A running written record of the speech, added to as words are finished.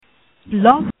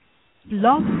Blog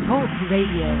Talk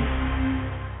Radio.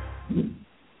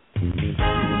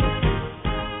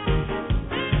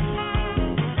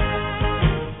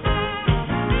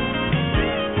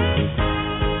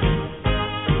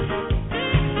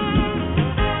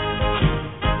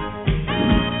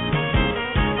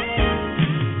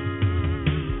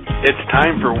 It's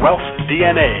time for Wealth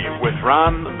DNA with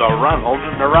Ron the Ronald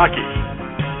Nawrocki.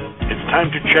 It's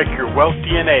time to check your wealth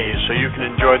DNA so you can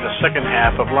enjoy the second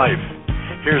half of life.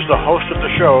 Here's the host of the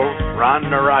show, Ron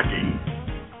Nawrocki.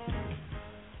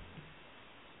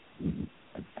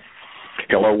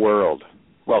 Hello, world.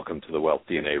 Welcome to the Wealth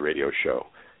DNA radio show.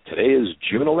 Today is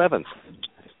June 11th,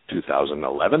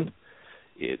 2011.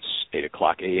 It's 8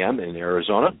 o'clock a.m. in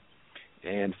Arizona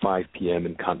and 5 p.m.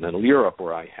 in continental Europe,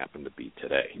 where I happen to be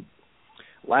today.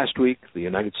 Last week, the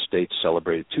United States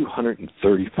celebrated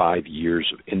 235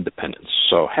 years of independence.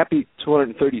 So happy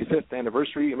 235th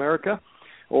anniversary, America,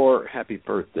 or happy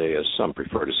birthday, as some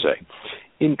prefer to say.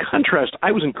 In contrast,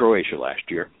 I was in Croatia last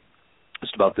year,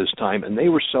 just about this time, and they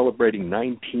were celebrating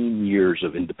 19 years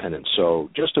of independence. So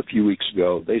just a few weeks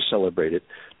ago, they celebrated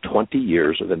 20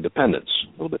 years of independence,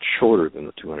 a little bit shorter than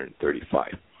the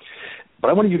 235. But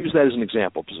I want to use that as an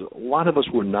example because a lot of us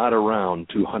were not around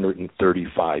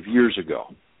 235 years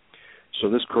ago. So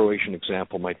this Croatian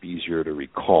example might be easier to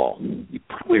recall. You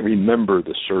probably remember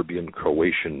the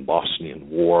Serbian-Croatian-Bosnian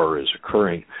War as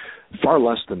occurring far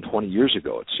less than 20 years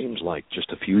ago. It seems like just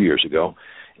a few years ago.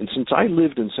 And since I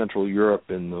lived in Central Europe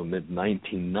in the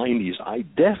mid-1990s, I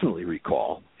definitely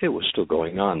recall it was still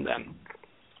going on then.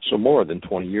 So more than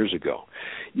 20 years ago.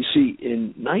 You see,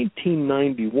 in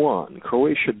 1991,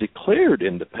 Croatia declared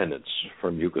independence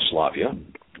from Yugoslavia,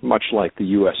 much like the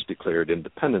U.S. declared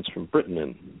independence from Britain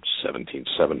in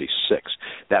 1776.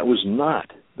 That was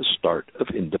not the start of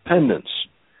independence.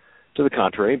 To the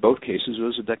contrary, in both cases, it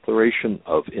was a declaration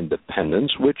of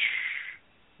independence, which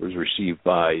was received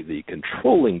by the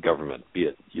controlling government, be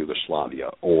it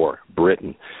Yugoslavia or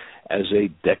Britain, as a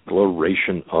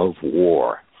declaration of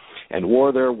war. And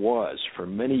war there was for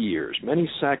many years, many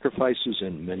sacrifices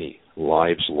and many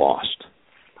lives lost.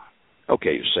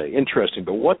 Okay, you say, interesting,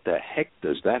 but what the heck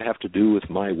does that have to do with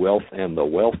my wealth and the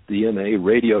Wealth DNA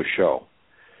radio show?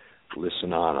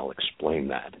 Listen on, I'll explain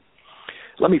that.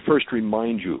 Let me first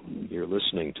remind you, you're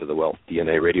listening to the Wealth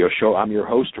DNA radio show. I'm your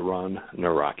host, Ron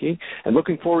Nawrocki, and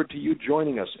looking forward to you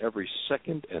joining us every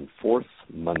second and fourth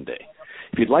Monday.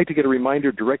 If you'd like to get a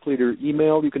reminder directly to your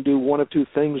email, you can do one of two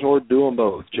things or do them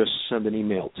both. Just send an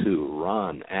email to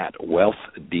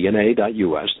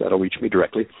ron@wealthdna.us. That'll reach me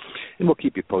directly, and we'll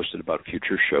keep you posted about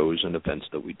future shows and events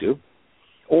that we do.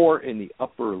 Or in the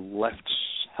upper left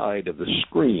side of the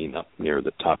screen, up near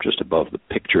the top, just above the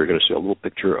picture, you're going to see a little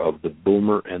picture of the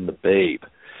Boomer and the Babe.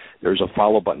 There's a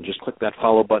follow button. Just click that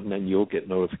follow button, and you'll get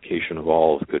notification of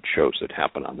all the good shows that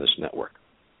happen on this network.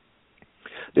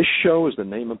 This show, as the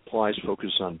name implies,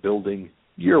 focuses on building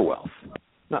your wealth,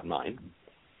 not mine.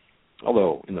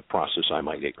 Although, in the process, I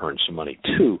might earn some money,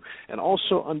 too. And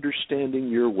also understanding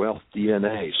your wealth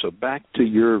DNA. So back to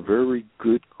your very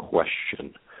good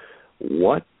question.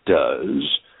 What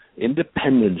does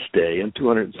Independence Day and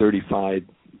 235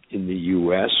 in the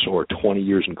U.S. or 20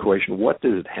 years in Croatia, what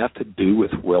does it have to do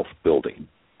with wealth building?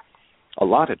 A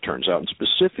lot, it turns out, and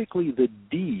specifically the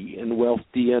D in Wealth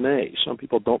DNA. Some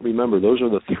people don't remember. Those are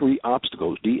the three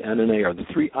obstacles. D, N, and A are the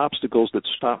three obstacles that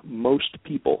stop most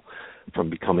people from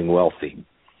becoming wealthy.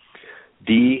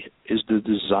 D is the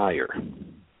desire.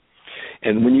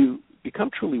 And when you become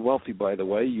truly wealthy, by the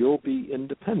way, you'll be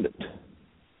independent,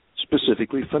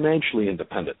 specifically financially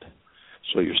independent.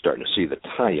 So you're starting to see the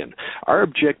tie-in. Our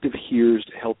objective here is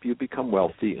to help you become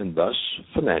wealthy and thus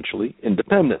financially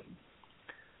independent.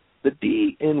 The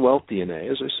D in Wealth DNA,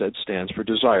 as I said, stands for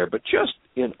desire, but just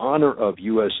in honor of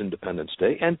U.S. Independence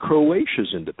Day and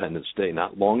Croatia's Independence Day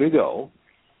not long ago,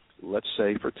 let's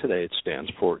say for today it stands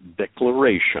for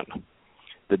declaration.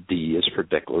 The D is for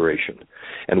declaration.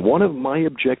 And one of my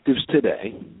objectives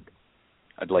today,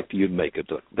 I'd like you to make a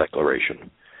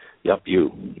declaration. Yep,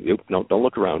 you. No, don't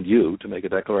look around. You, to make a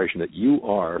declaration that you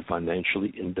are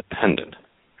financially independent.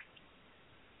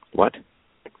 What?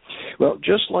 Well,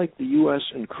 just like the U.S.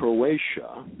 and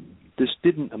Croatia, this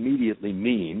didn't immediately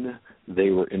mean they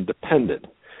were independent.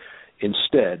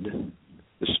 Instead,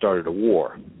 this started a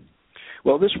war.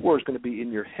 Well, this war is going to be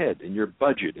in your head, in your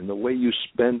budget, in the way you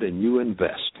spend and you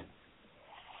invest.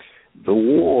 The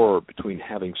war between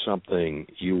having something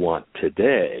you want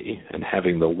today and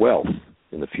having the wealth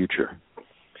in the future.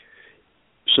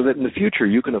 So that in the future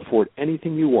you can afford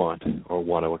anything you want or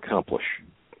want to accomplish.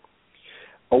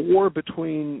 A war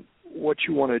between what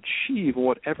you want to achieve and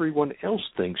what everyone else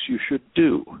thinks you should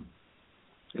do.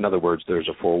 In other words, there's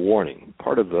a forewarning.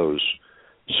 Part of those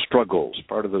struggles,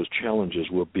 part of those challenges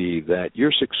will be that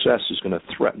your success is going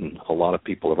to threaten a lot of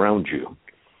people around you.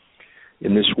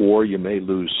 In this war, you may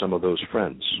lose some of those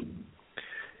friends.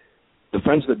 The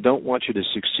friends that don't want you to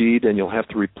succeed, and you'll have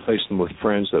to replace them with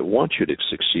friends that want you to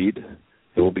succeed.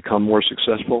 They will become more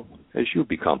successful as you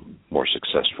become more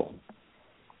successful.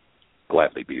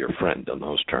 Gladly be your friend on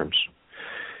those terms.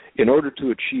 In order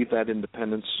to achieve that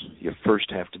independence, you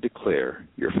first have to declare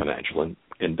your financial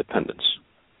independence,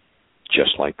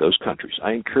 just like those countries.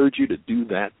 I encourage you to do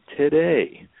that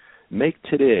today. Make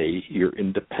today your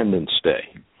Independence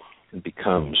Day. It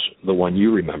becomes the one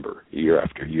you remember year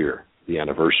after year, the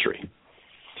anniversary.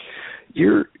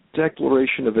 Your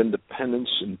Declaration of Independence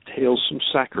entails some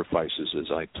sacrifices, as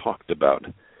I talked about.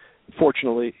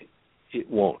 Fortunately, it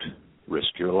won't risk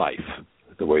your life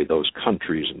the way those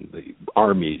countries and the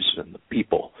armies and the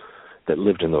people that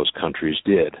lived in those countries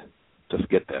did to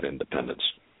get that independence.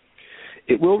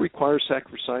 It will require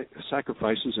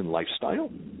sacrifices in lifestyle.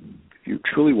 If you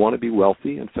truly want to be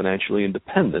wealthy and financially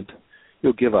independent,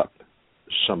 you'll give up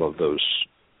some of those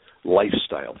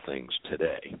lifestyle things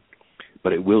today.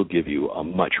 But it will give you a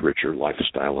much richer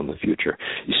lifestyle in the future.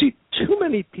 You see, too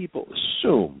many people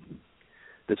assume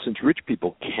that since rich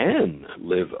people can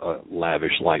live a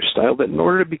lavish lifestyle, that in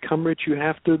order to become rich, you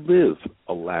have to live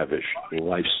a lavish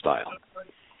lifestyle.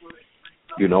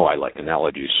 You know I like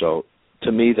analogies, so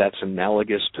to me that's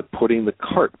analogous to putting the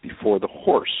cart before the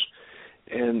horse.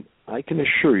 And I can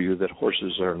assure you that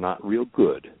horses are not real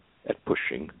good at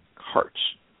pushing carts.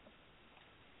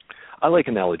 I like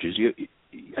analogies.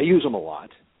 I use them a lot.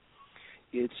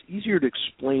 It's easier to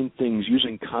explain things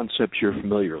using concepts you're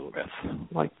familiar with,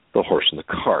 like the horse and the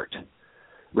cart,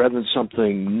 rather than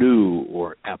something new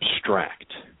or abstract.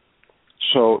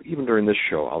 So even during this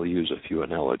show, I'll use a few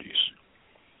analogies.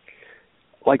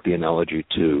 Like the analogy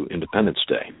to Independence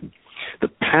Day. The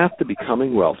path to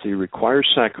becoming wealthy requires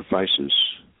sacrifices,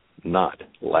 not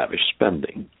lavish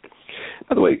spending.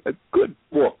 By the way, a good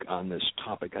book on this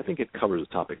topic, I think it covers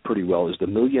the topic pretty well, is The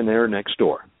Millionaire Next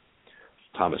Door.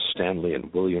 Thomas Stanley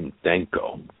and William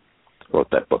Danko wrote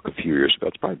that book a few years ago.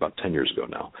 It's probably about 10 years ago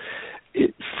now.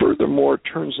 It furthermore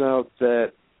turns out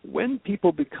that when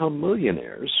people become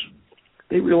millionaires,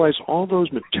 they realize all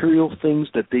those material things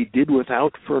that they did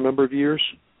without for a number of years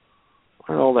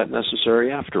aren't all that necessary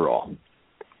after all.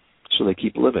 So they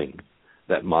keep living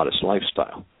that modest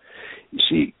lifestyle. You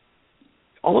see,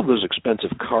 all of those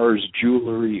expensive cars,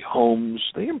 jewelry, homes,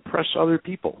 they impress other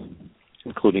people,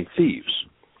 including thieves.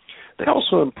 They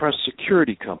also impress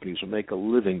security companies who make a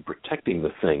living protecting the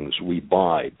things we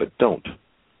buy but don't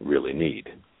really need.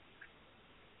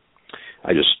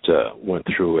 I just went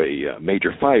through a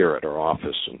major fire at our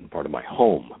office and part of my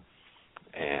home.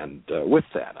 And with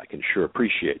that, I can sure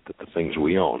appreciate that the things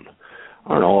we own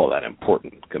aren't all that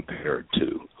important compared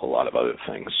to a lot of other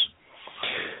things.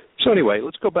 So anyway,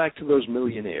 let's go back to those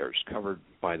millionaires covered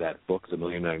by that book, The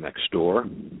Millionaire Next Door.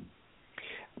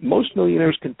 Most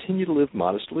millionaires continue to live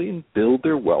modestly and build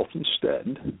their wealth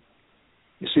instead.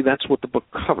 You see, that's what the book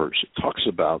covers. It talks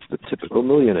about the typical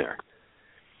millionaire.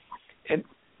 And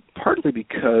partly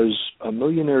because a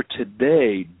millionaire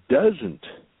today doesn't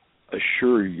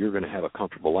assure you're going to have a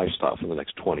comfortable lifestyle for the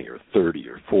next 20 or 30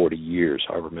 or 40 years,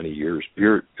 however many years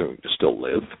you're going to still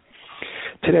live.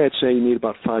 Today I'd say you need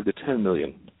about 5 to 10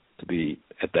 million to be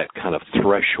at that kind of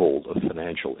threshold of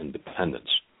financial independence.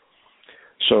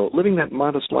 So living that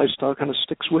modest lifestyle kind of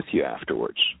sticks with you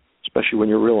afterwards, especially when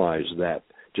you realize that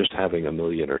just having $1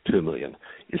 million or $2 million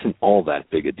isn't all that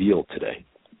big a deal today.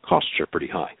 Costs are pretty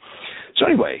high. So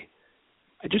anyway,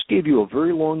 I just gave you a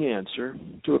very long answer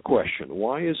to a question.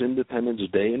 Why is Independence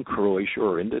Day in Croatia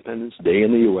or Independence Day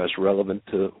in the U.S. relevant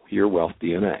to your wealth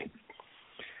DNA?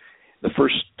 The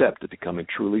first step to becoming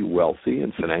truly wealthy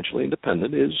and financially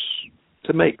independent is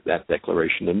to make that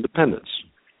declaration of independence,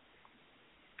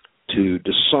 to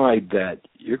decide that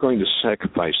you're going to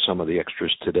sacrifice some of the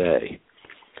extras today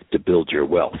to build your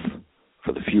wealth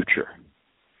for the future.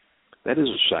 That is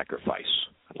a sacrifice.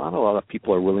 Not a lot of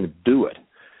people are willing to do it,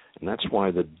 and that's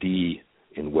why the D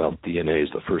in Wealth DNA is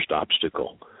the first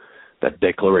obstacle. That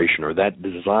declaration or that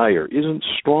desire isn't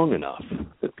strong enough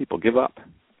that people give up.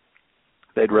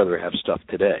 They'd rather have stuff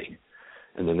today,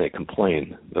 and then they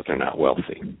complain that they're not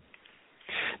wealthy.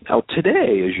 Now,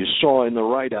 today, as you saw in the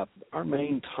write-up, our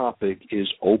main topic is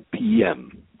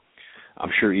OPM. I'm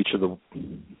sure each of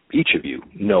you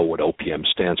know what OPM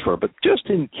stands for, but just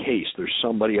in case there's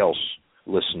somebody else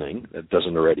listening that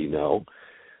doesn't already know,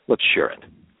 let's share it.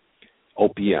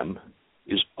 OPM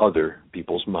is other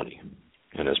people's money.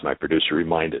 And as my producer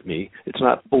reminded me, it's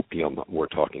not opium we're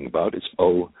talking about, it's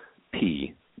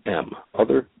OPM. OPM,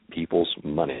 other people's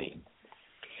money.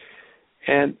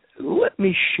 And let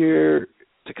me share,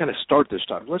 to kind of start this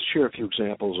topic, let's share a few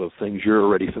examples of things you're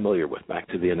already familiar with, back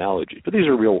to the analogy. But these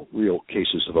are real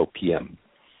cases of OPM.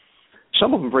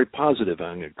 Some of them very positive,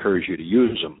 and I encourage you to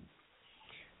use them.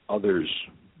 Others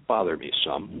bother me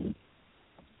some.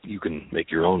 You can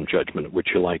make your own judgment of which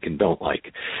you like and don't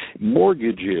like.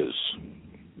 Mortgages,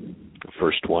 the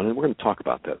first one, and we're going to talk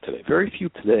about that today. Very few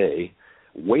today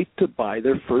wait to buy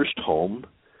their first home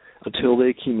until they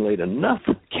accumulate enough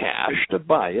cash to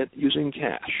buy it using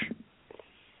cash.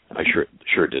 I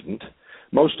sure didn't.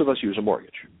 Most of us use a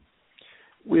mortgage,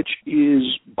 which is,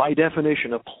 by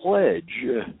definition, a pledge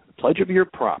of your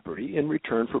property in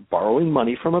return for borrowing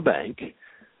money from a bank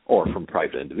or from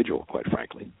private individual, quite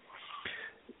frankly,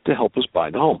 to help us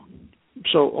buy the home.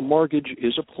 So a mortgage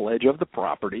is a pledge of the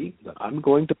property that I'm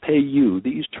going to pay you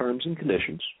these terms and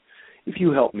conditions if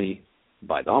you help me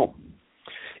buy the home.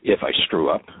 If I screw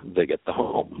up, they get the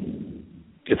home.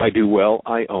 If I do well,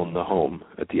 I own the home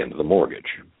at the end of the mortgage,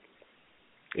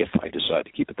 if I decide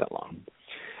to keep it that long.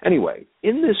 Anyway,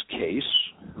 in this case,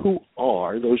 who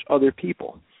are those other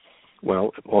people?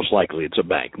 Well, most likely it's a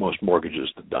bank. Most mortgages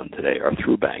that are done today are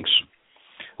through banks,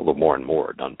 although more and more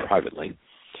are done privately.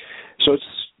 So it's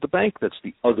the bank that's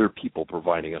the other people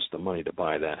providing us the money to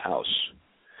buy that house.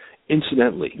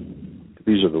 Incidentally,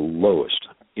 these are the lowest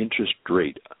interest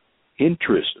rates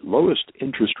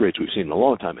we've seen in a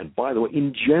long time. And by the way,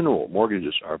 in general,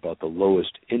 mortgages are about the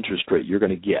lowest interest rate you're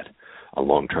going to get on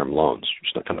long-term loans. You're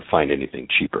just not going to find anything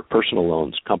cheaper. Personal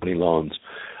loans, company loans,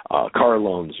 car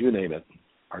loans, you name it,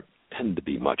 tend to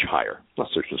be much higher,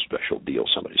 unless there's a special deal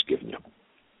somebody's given you.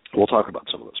 We'll talk about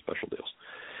some of those special deals.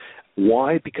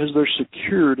 Why? Because they're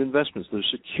secured investments. They're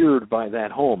secured by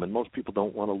that home, and most people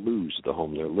don't want to lose the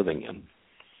home they're living in.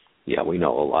 Yeah, we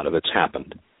know a lot of it's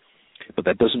happened, but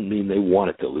that doesn't mean they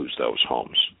wanted to lose those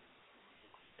homes.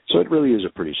 So it really is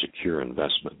a pretty secure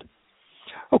investment.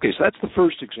 Okay, so that's the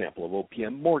first example of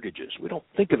OPM, mortgages. We don't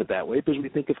think of it that way because we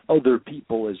think of other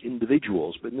people as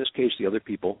individuals, but in this case, the other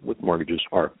people with mortgages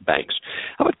are banks.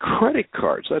 How about credit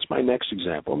cards? That's my next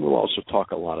example, and we'll also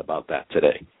talk a lot about that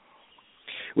today.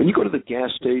 When you go to the gas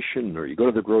station or you go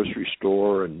to the grocery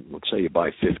store and let's say you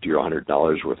buy $50 or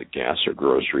 $100 worth of gas or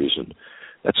groceries, and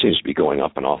that seems to be going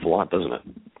up an awful lot, doesn't it?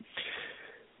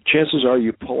 Chances are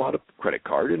you pull out a credit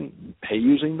card and pay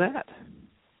using that.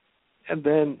 And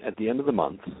then at the end of the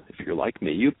month, if you're like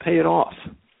me, you pay it off.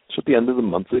 So at the end of the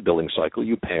monthly billing cycle,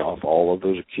 you pay off all of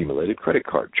those accumulated credit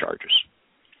card charges.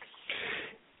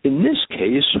 In this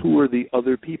case, who are the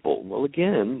other people? Well,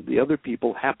 again, the other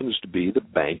people happens to be the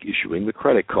bank issuing the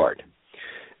credit card.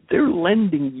 They're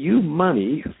lending you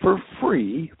money for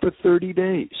free for 30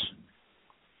 days.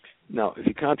 Now, if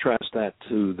you contrast that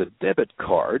to the debit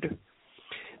card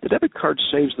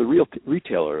saves the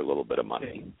retailer a little bit of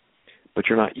money, but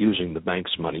you're not using the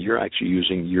bank's money. You're actually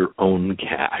using your own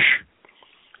cash.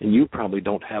 And you probably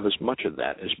don't have as much of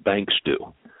that as banks do.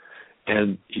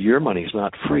 And your money is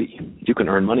not free. You can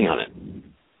earn money on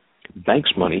it.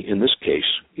 Bank's money, in this case,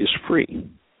 is free.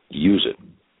 Use it.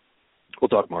 We'll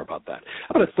talk more about that.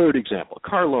 How about a third example, a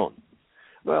car loan?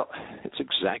 Well, it's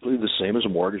exactly the same as a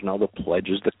mortgage. Now the pledge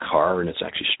is the car, and it's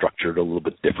actually structured a little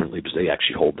bit differently because they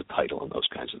actually hold the title and those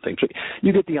kinds of things. So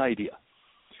you get the idea.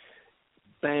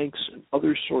 Banks and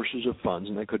other sources of funds,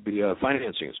 and that could be a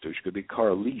financing institution, could be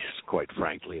car lease, quite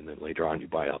frankly, and then later on you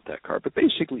buy out that car. But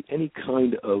basically any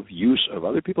kind of use of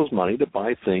other people's money to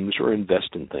buy things or invest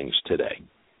in things today.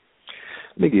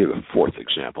 Let me give you a fourth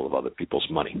example of other people's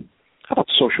money. How about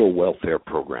social welfare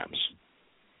programs?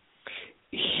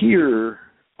 Here,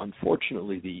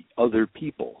 unfortunately, the other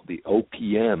people, the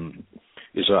OPM,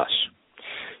 is us.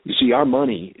 You see, our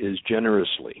money is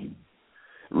generously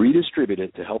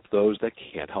redistributed to help those that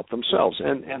can't help themselves.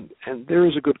 And there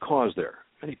is a good cause there.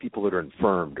 Many people that are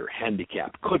infirmed or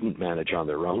handicapped couldn't manage on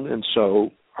their own, and so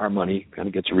our money kind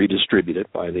of gets redistributed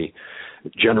by the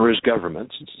generous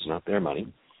government, since it's not their money,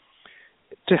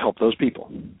 to help those people.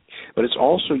 But it's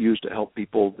also used to help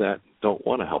people that don't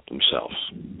want to help themselves.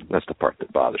 That's the part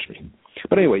that bothers me.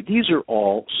 But anyway, these are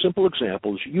all simple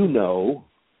examples you know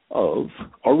of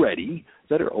already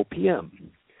that are OPM.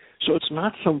 So it's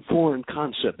not some foreign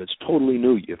concept that's totally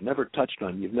new, you've never touched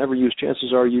on, you've never used.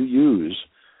 Chances are you use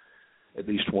at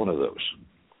least one of those,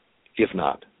 if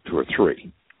not two or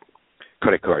three.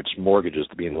 Credit cards, mortgages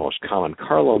being the most common.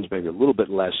 Car loans maybe a little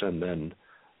bit less, and then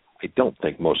I don't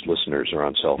think most listeners are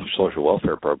on social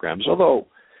welfare programs, although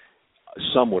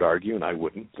some would argue, and I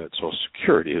wouldn't, that Social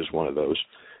Security is one of those.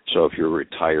 So if you're a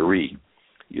retiree,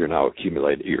 you're now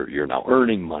accumulating, you're now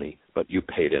earning money, but you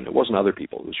paid in. It wasn't other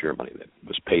people. It was your money that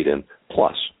was paid in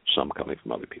plus some coming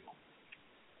from other people.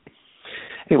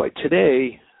 Anyway,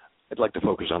 today I'd like to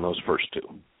focus on those first two.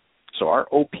 So our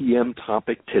OPM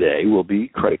topic today will be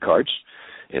credit cards.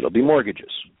 It'll be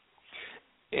mortgages.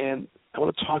 And I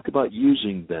want to talk about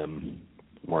using them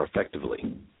more effectively.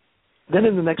 Then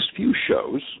in the next few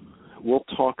shows, we'll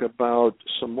talk about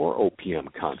some more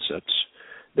OPM concepts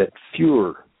that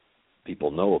fewer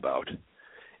people know about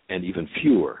and even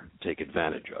fewer take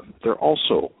advantage of. They're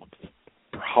also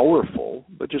powerful,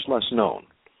 but just less known.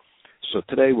 So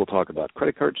today we'll talk about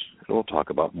credit cards and we'll talk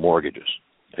about mortgages.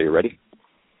 Are you ready?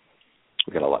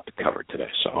 We've got a lot to cover today,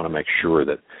 so I want to make sure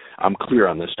that I'm clear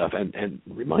on this stuff. And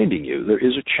reminding you, there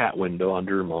is a chat window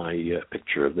under my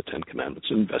picture of the 10 Commandments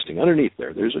of Investing. Underneath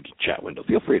there's a chat window.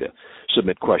 Feel free to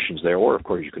submit questions there, or, of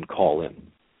course, you can call in.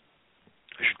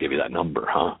 I should give you that number,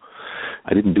 huh?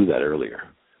 I didn't do that earlier.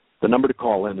 The number to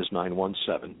call in is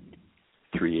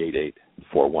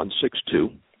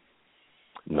 917-388-4162.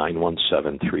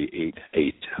 917-388-4162.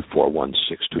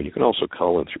 And you can also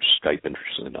call in through Skype,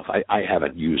 interestingly enough. I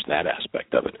haven't used that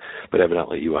aspect of it, but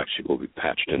evidently you actually will be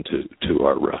patched into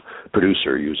our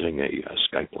producer using a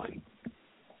Skype line.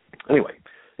 Anyway,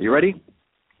 are you ready?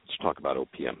 Let's talk about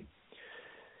OPM.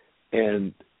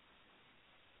 And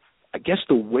I guess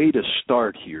the way to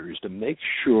start here is to make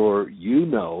sure you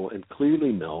know and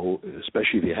clearly know,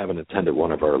 especially if you haven't attended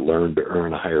one of our Learn to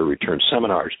Earn a Higher Return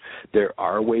seminars, there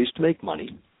are ways to make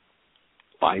money.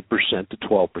 5% to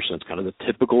 12% is kind of the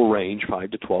typical range,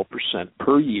 5 to 12%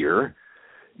 per year,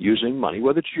 using money,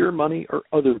 whether it's your money or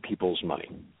other people's money.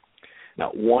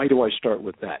 Now, why do I start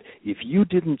with that? If you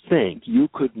didn't think you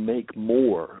could make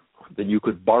more than you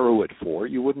could borrow it for,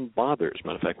 you wouldn't bother. As a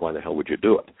matter of fact, why the hell would you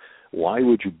do it? Why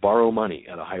would you borrow money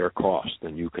at a higher cost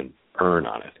than you can earn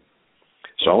on it?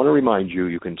 So I want to remind you,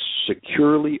 you can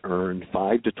securely earn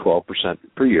 5 to 12%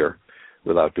 per year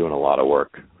without doing a lot of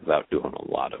work, without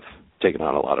taking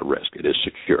on a lot of risk. It is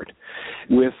secured.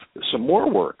 With some more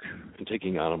work and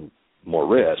taking on more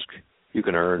risk, you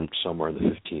can earn somewhere in the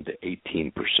 15 to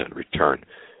 18% return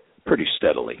pretty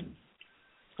steadily.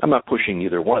 I'm not pushing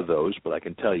either one of those, but I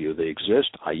can tell you they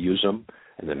exist, I use them,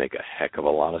 and they make a heck of a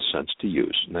lot of sense to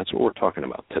use. And that's what we're talking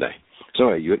about today.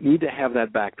 So you need to have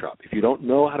that backdrop. If you don't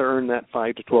know how to earn that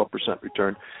 5 to 12%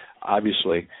 return,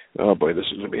 obviously, oh boy, this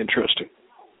is going to be interesting.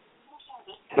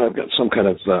 I've got some kind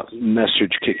of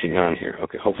message kicking on here.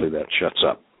 Okay, hopefully that shuts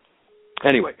up.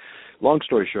 Anyway, long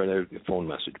story short, there's a phone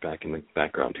message back in the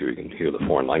background here. You can hear the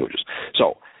foreign languages.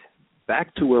 So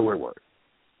back to where we were.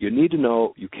 You need to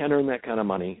know you can earn that kind of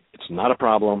money. It's not a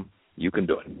problem. You can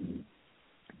do it.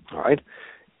 All right?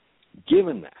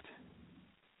 Given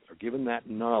that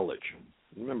knowledge,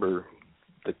 remember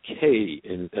the K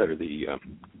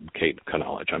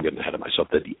knowledge. I'm getting ahead of myself.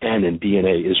 That the N in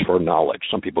DNA is for knowledge.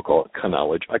 Some people call it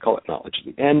knowledge. I call it knowledge.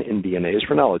 The N in DNA is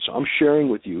for knowledge. So I'm sharing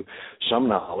with you some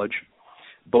knowledge,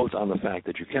 both on the fact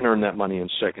that you can earn that money,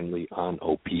 and secondly on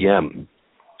OPM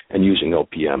and using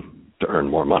OPM to earn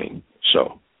more money.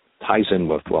 So ties in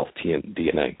with wealth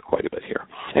DNA quite a bit here.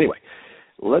 Anyway,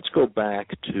 let's go back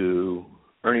to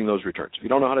earning those returns. If you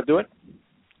don't know how to do it,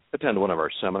 attend one of our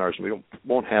seminars. We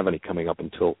won't have any coming up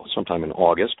until sometime in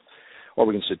August, or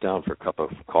we can sit down for a cup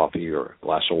of coffee or a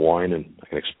glass of wine, and I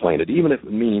can explain it, even if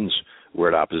it means we're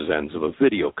at opposite ends of a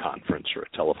video conference or a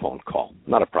telephone call.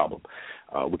 Not a problem.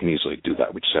 We can easily do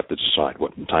that. We just have to decide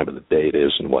what time of the day it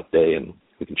is and what day, and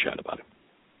we can chat about it.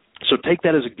 So take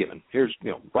that as a given.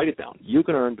 Write it down. You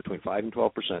can earn between 5 and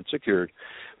 12% secured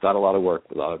without a lot of work,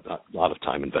 without a lot of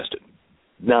time invested.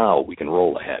 Now we can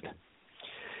roll ahead.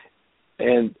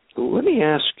 And let me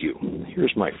ask you,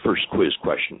 here's my first quiz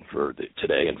question for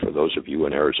today, and for those of you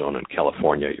in Arizona and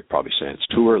California, you're probably saying it's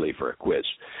too early for a quiz.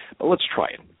 But let's try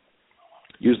it.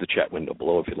 Use the chat window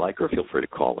below if you like, or feel free to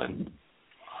call in.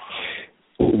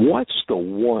 What's the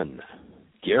one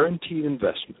guaranteed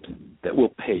investment that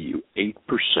will pay you 8%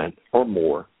 or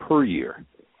more per year?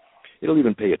 It'll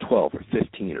even pay you 12 or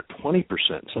 15 or 20%,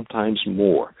 sometimes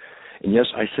more. And yes,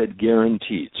 I said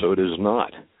guaranteed, so it is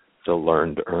not the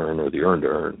Learn to Earn or the Earn to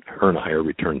Earn a Higher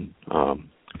Return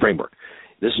framework.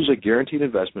 This is a guaranteed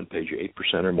investment, pays you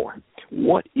 8% or more.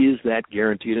 What is that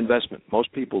guaranteed investment?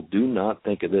 Most people do not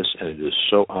think of this, and it is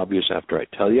so obvious after I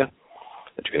tell you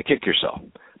that you're going to kick yourself.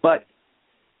 But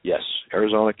yes,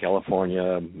 Arizona,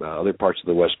 California, other parts of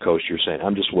the West Coast, you're saying,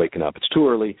 I'm just waking up. It's too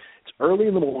early. It's early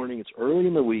in the morning. It's early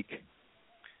in the week.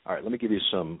 All right, let me give you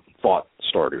some thought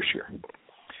starters here.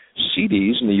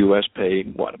 CDs in the U.S. pay,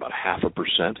 about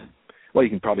 0.5%? Well, you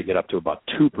can probably get up to about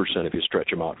 2% if you stretch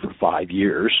them out for 5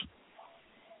 years.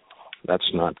 That's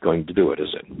not going to do it,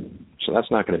 is it? So that's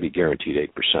not going to be guaranteed 8%,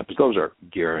 but those are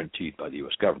guaranteed by the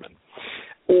U.S. government.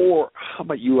 Or how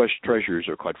about U.S. Treasuries,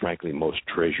 or quite frankly, most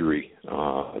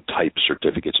Treasury-type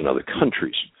certificates in other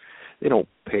countries? They don't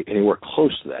pay anywhere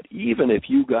close to that. Even if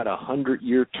you got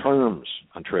 100-year terms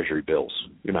on Treasury bills,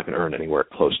 you're not going to earn anywhere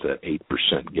close to that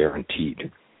 8%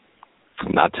 guaranteed.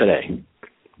 Not today.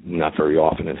 Not very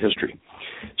often in history.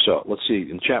 So let's see,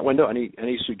 in the chat window,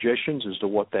 any suggestions as to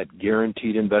what that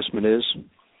guaranteed investment is?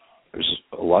 There's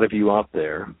a lot of you out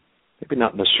there, maybe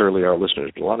not necessarily our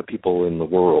listeners, but a lot of people in the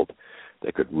world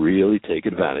that could really take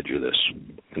advantage of this,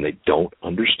 and they don't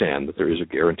understand that there is a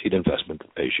guaranteed investment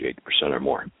that pays you 8% or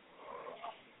more.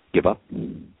 Give up?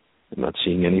 I'm not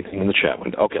seeing anything in the chat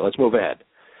window. Okay, let's move ahead.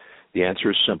 The answer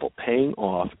is simple. Paying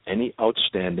off any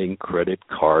outstanding credit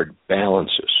card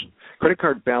balances. Credit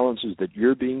card balances that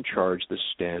you're being charged the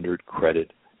standard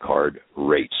credit card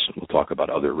rates. We'll talk about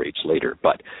other rates later.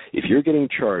 But if you're getting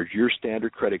charged your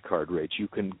standard credit card rates, you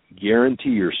can guarantee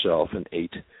yourself an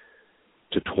 8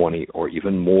 to 20 or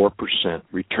even more %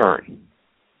 return.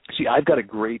 See, I've got a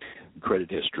great credit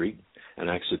history and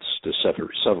access to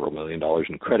several $1 million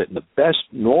in credit. And the best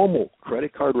normal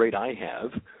credit card rate I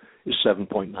have is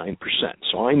 7.9%.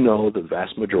 So I know the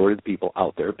vast majority of the people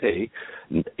out there pay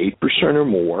 8% or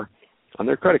more on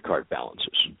their credit card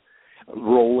balances,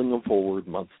 rolling them forward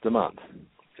month to month.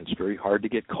 It's very hard to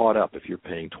get caught up if you're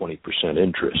paying 20%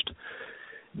 interest.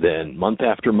 Then month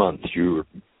after month, you're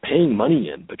paying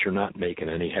money in, but you're not making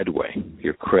any headway.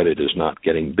 Your credit is not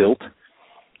getting built.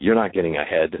 You're not getting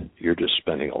ahead. You're just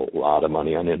spending a lot of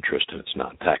money on interest, and it's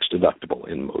not tax deductible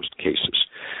in most cases.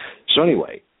 So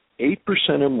anyway, 8%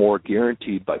 or more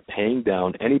guaranteed by paying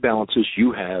down any balances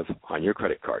you have on your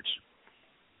credit cards.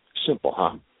 Simple,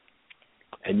 huh?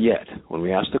 And yet, when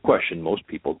we ask the question, most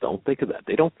people don't think of that.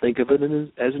 They don't think of it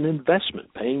as an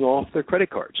investment, paying off their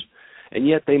credit cards. And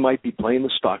yet they might be playing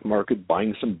the stock market,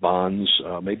 buying some bonds,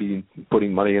 maybe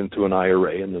putting money into an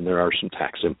IRA, and then there are some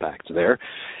tax impacts there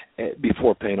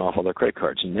before paying off all their credit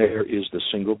cards. And there is the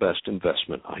single best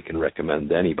investment I can recommend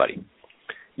to anybody.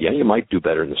 Yeah, you might do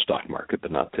better in the stock market,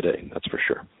 but not today, that's for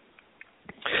sure.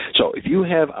 So if you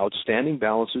have outstanding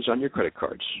balances on your credit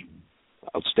cards,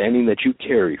 outstanding that you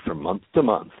carry from month to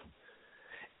month,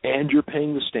 and you're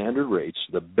paying the standard rates,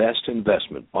 the best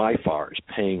investment by far is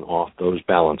paying off those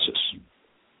balances.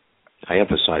 I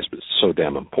emphasize, but it's so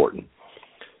damn important.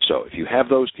 So if you have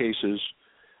those cases,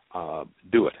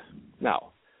 do it. Now,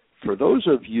 for those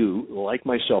of you, like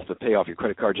myself, that pay off your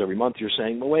credit cards every month, you're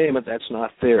saying, well, wait a minute, that's not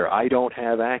fair. I don't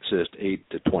have access to 8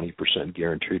 to 20%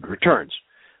 guaranteed returns.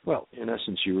 Well, in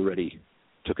essence, you already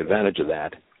took advantage of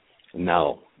that, and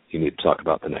now you need to talk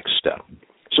about the next step.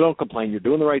 So don't complain. You're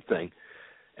doing the right thing,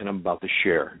 and I'm about to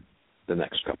share the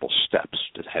next couple steps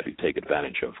to have you take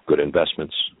advantage of good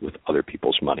investments with other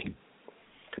people's money.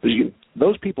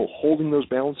 Those people holding those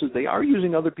balances, they are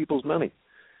using other people's money,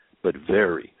 but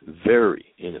very, very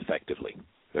ineffectively.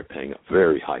 They're paying a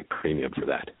very high premium for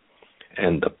that.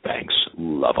 And the banks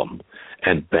love them.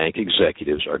 And bank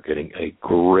executives are getting a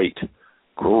great,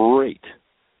 great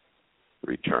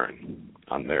return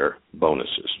on their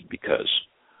bonuses because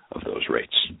of those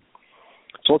rates.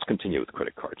 So let's continue with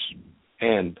credit cards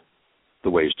and the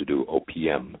ways to do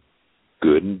OPM,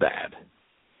 good and bad.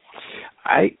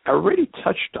 I already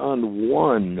touched on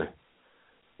one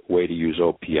way to use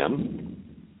OPM.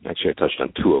 Actually, I touched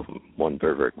on two of them, one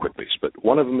very, very quickly. But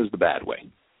one of them is the bad way.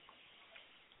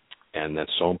 And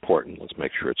that's so important. Let's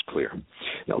make sure it's clear.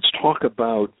 Now, let's talk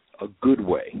about a good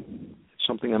way.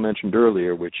 Something I mentioned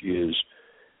earlier, which is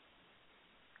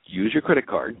use your credit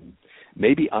card,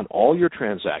 maybe on all your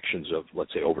transactions of,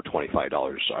 let's say, over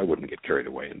 $25. I wouldn't get carried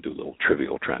away and do little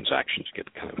trivial transactions,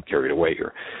 get kind of carried away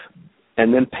here.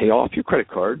 And then pay off your credit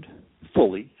card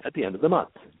fully at the end of the month.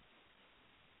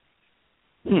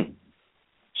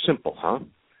 Simple, huh?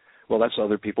 Well, that's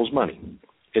other people's money.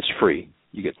 It's free.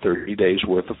 You get 30 days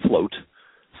worth of float,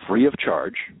 free of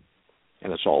charge,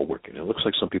 and it's all working. It looks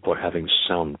like some people are having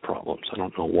sound problems. I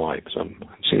don't know why, because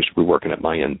it seems to be working at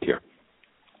my end here.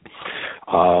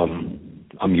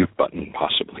 A mute button,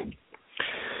 possibly.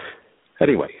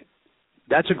 Anyway,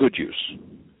 that's a good use.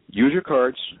 Use your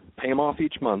cards, pay them off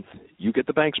each month. You get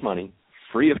the bank's money,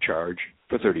 free of charge,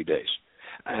 for 30 days.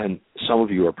 And some of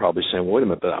you are probably saying, well, wait a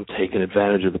minute, but I'm taking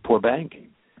advantage of the poor bank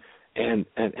and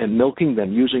milking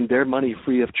them, using their money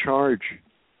free of charge.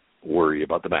 Worry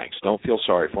about the banks. Don't feel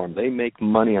sorry for them. They make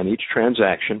money on each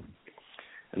transaction,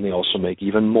 and they also make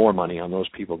even more money on those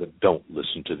people that don't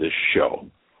listen to this show.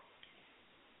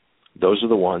 Those are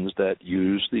the ones that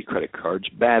use the credit cards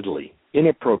badly,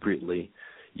 inappropriately,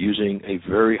 using a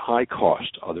very high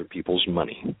cost other people's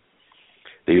money.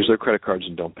 They use their credit cards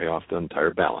and don't pay off the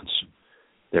entire balance.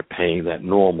 They're paying that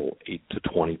normal 8 to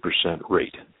 20%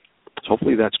 rate. So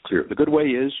hopefully that's clear. The good way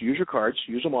is use your cards,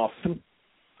 use them often,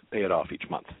 pay it off each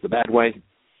month. The bad way,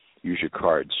 use your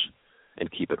cards and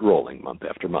keep it rolling month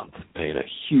after month, paying a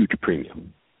huge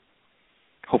premium.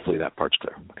 Hopefully that part's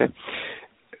clear, okay?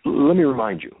 Let me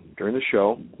remind you, during the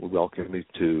show, we welcome you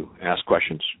to ask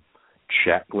questions.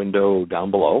 Chat window down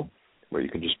below where you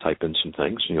can just type in some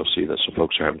things, and you'll see that some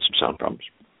folks are having some sound problems.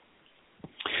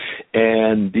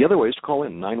 And the other way is to call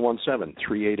in,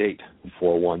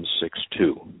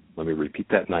 917-388-4162. Let me repeat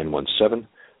that,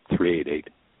 917-388-4162.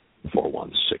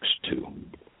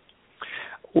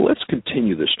 Let's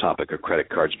continue this topic of credit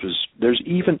cards, because there's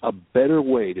even a better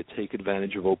way to take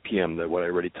advantage of OPM than what I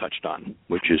already touched on,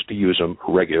 which is to use them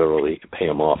regularly and pay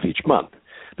them off each month,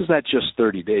 because that's just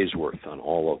 30 days worth on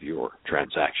all of your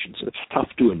transactions. It's tough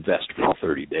to invest for a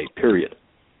 30-day period.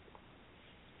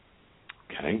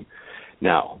 Okay?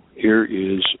 Now, here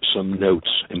is some notes,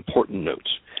 important notes.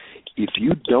 If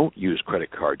you don't use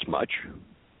credit cards much,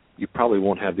 you probably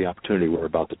won't have the opportunity we're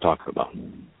about to talk about.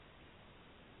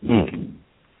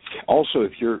 Also,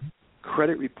 if your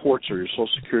credit reports or your Social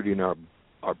Security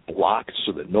are blocked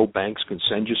so that no banks can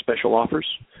send you special offers,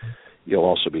 you'll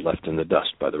also be left in the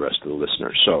dust by the rest of the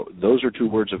listeners. So those are two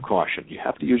words of caution. You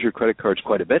have to use your credit cards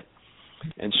quite a bit.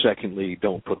 And secondly,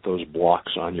 don't put those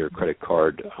blocks on your credit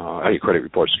card, your credit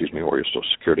report, or your Social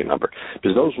Security number,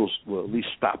 because those will at least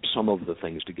stop some of the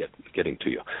things to getting to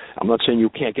you. I'm not saying you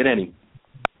can't get any,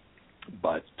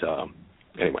 but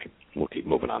anyway, we'll keep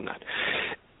moving on that.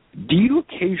 Do you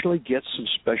occasionally get some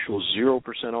special 0%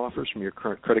 offers from your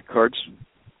current credit cards?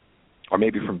 Or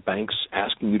maybe from banks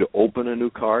asking you to open a new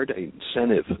card, an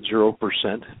incentive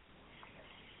 0%?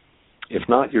 If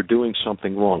not, you're doing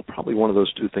something wrong. Probably one of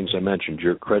those two things I mentioned.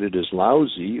 Your credit is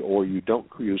lousy, or you don't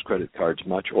use credit cards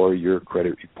much, or your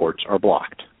credit reports are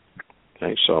blocked.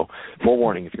 Okay, so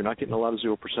forewarning, if you're not getting a lot of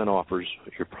 0% offers,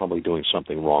 you're probably doing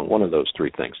something wrong. One of those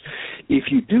three things. If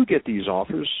you do get these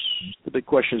offers, the big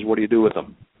question is, what do you do with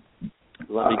them?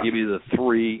 Let me give you the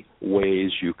three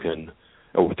ways you can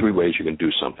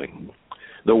do something.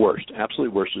 The worst,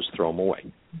 absolute worst, is throw them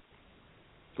away.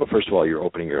 Well, first of all, you're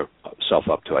opening yourself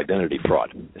up to identity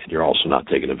fraud, and you're also not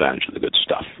taking advantage of the good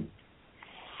stuff.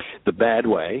 The bad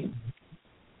way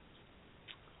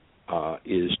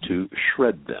is to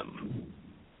shred them.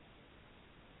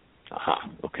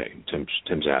 Okay.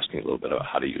 Tim's asking a little bit about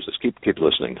how to use this. Keep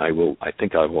listening. I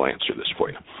think I will answer this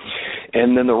for you.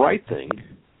 And then the right thing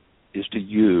is to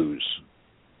use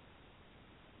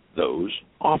those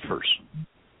offers.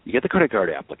 You get the credit card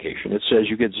application. It says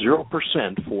you get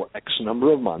 0% for X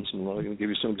number of months, and I'm going to give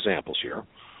you some examples here.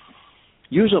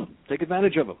 Use them. Take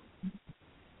advantage of them.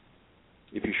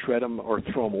 If you shred them or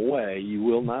throw them away, you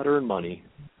will not earn money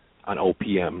on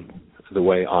OPM the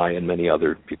way I and many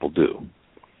other people do.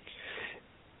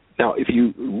 Now, if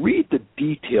you read the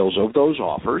details of those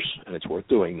offers, and it's worth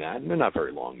doing that, and they're not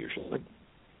very long usually,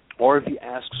 or if you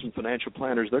ask some financial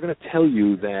planners, they're going to tell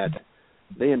you that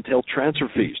they entail transfer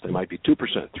fees. They might be 2%,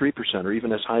 3%, or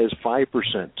even as high as 5%.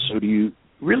 So you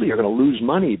really are going to lose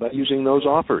money by using those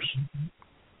offers.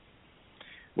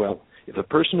 Well, if the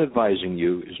person advising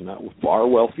you is not far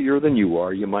wealthier than you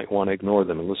are, you might want to ignore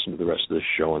them and listen to the rest of this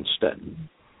show instead.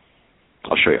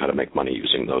 I'll show you how to make money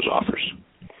using those offers.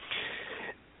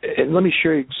 And let me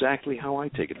share exactly how I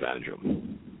take advantage of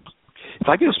them. If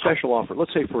I get a special offer,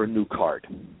 let's say for a new card,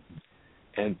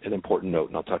 and an important note,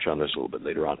 and I'll touch on this a little bit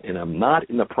later on, and I'm not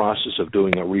in the process of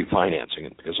doing a refinancing,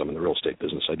 and because I'm in the real estate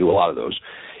business, I do a lot of those.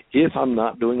 If I'm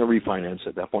not doing a refinance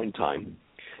at that point in time,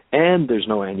 and there's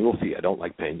no annual fee, I don't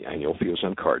like paying annual fees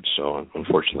on cards, so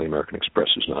unfortunately American Express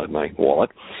is not in my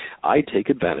wallet, I take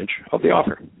advantage of the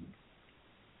offer.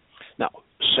 Now,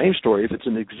 same story, if it's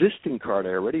an existing card I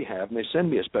already have, and they send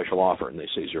me a special offer, and they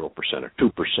say 0% or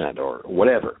 2% or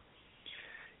whatever,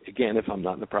 again, if I'm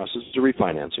not in the process of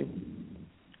refinancing,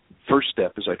 first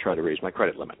step is I try to raise my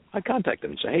credit limit. I contact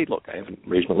them and say, hey, look, I haven't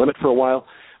raised my limit for a while.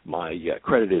 My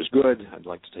credit is good. I'd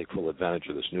like to take full advantage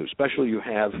of this new special you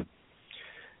have.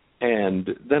 And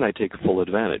then I take full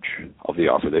advantage of the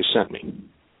offer they sent me.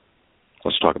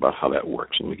 Let's talk about how that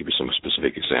works. Let me give you some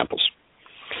specific examples.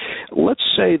 Let's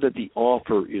say that the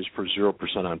offer is for 0%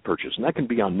 on purchase, and that can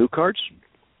be on new cards,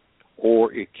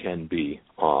 or it can be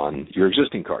on your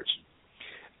existing cards.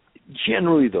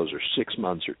 Generally, those are 6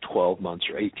 months or 12 months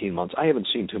or 18 months. I haven't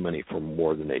seen too many for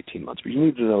more than 18 months, but you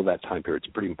need to know that time period.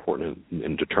 It's pretty important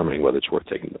in determining whether it's worth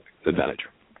taking advantage.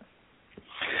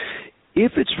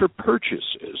 If it's for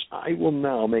purchases, I will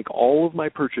now make all of my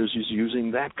purchases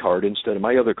using that card instead of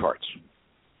my other cards.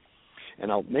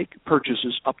 And I'll make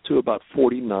purchases up to about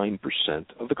 49%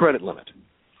 of the credit limit.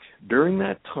 During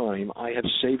that time, I have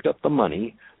saved up the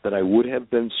money that I would have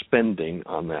been spending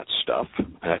on that stuff,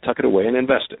 and I tuck it away and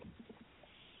invest it.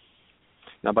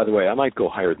 Now, by the way, I might go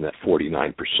higher than that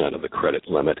 49% of the credit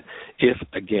limit if,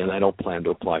 again, I don't plan to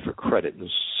apply for credit in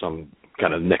some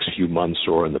kind of next few months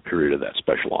or in the period of that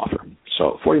special offer.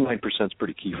 So 49% is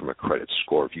pretty key from a credit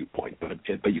score viewpoint,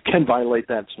 but you can violate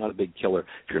that. It's not a big killer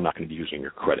if you're not going to be using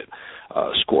your credit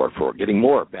score for getting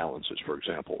more balances, for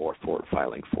example, or for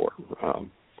filing for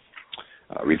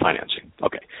refinancing.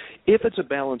 Okay, if it's a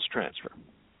balance transfer,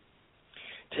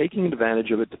 taking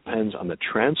advantage of it depends on the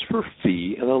transfer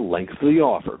fee and the length of the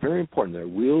offer. Very important. There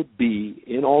will be,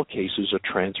 in all cases, a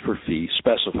transfer fee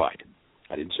specified.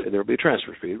 I didn't say there will be a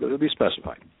transfer fee, but it will be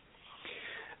specified.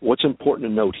 What's important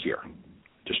to note here,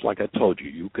 just like I told you,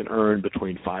 you can earn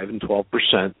between 5 and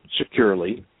 12%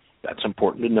 securely. That's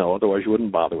important to know, otherwise you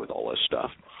wouldn't bother with all this stuff.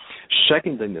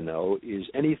 Second thing to know is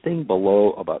anything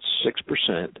below about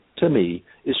 6% to me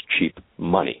is cheap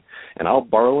money. And I'll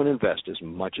borrow and invest as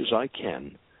much as I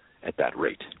can at that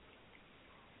rate.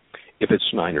 If it's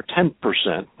 9 or 10%,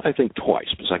 I think twice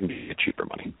because I can get cheaper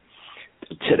money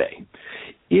today.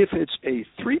 If it's a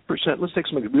 3%, let's take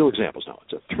some real examples now.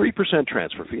 It's a 3%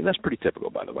 transfer fee, and that's pretty typical,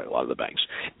 by the way, a lot of the banks,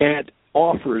 and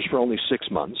offers for only 6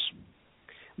 months.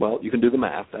 Well, you can do the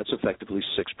math. That's effectively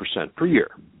 6% per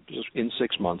year. In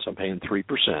 6 months, I'm paying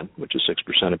 3%, which is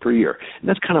 6% per year. And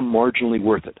that's kind of marginally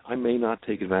worth it. I may not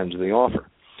take advantage of the offer.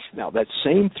 Now, that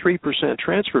same 3%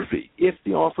 transfer fee, if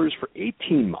the offer is for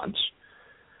 18 months,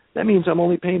 that means I'm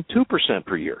only paying 2%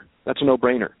 per year. That's a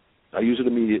no-brainer. I use it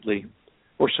immediately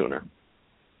or sooner.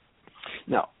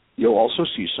 Now, you'll also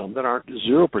see some that aren't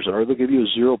 0%, or they'll give you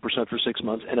a 0% for 6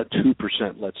 months and a 2%,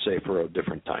 let's say, for a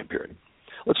different time period.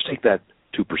 Let's take that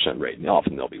 2% rate. And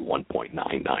often they'll be 1.99,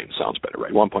 sounds better,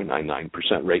 right?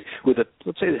 1.99% rate with a,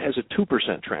 let's say it has a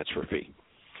 2% transfer fee.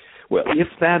 Well, if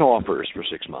that offers for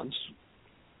 6 months,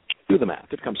 do the math.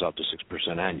 It comes out to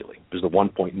 6% annually. There's the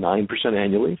 1.9%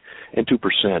 annually and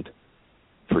 2%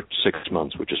 for 6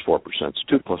 months, which is 4%. So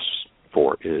 2 plus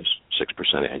 4 is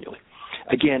 6% annually.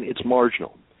 Again, it's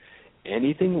marginal.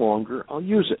 Anything longer, I'll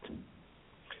use it.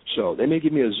 So they may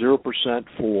give me a 0%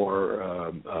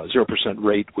 for 0%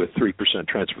 rate with 3%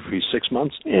 transfer fee 6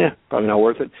 months. Probably not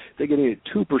worth it. They give me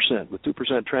a 2% with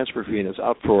 2% transfer fee and it's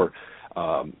out for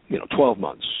 12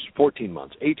 months, 14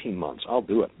 months, 18 months. I'll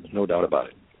do it. There's no doubt about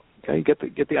it. Okay, get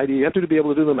the idea. You have to be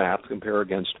able to do the math, compare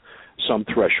against some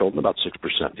threshold, and about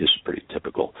 6% is pretty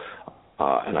typical.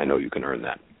 And I know you can earn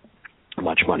that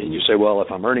much money. And you say, well,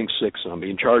 if I'm earning 6 and I'm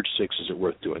being charged 6, is it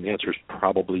worth doing? The answer is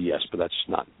probably yes, but that's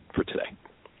not for today.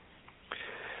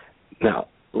 Now,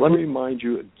 let me remind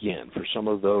you again, for some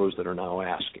of those that are now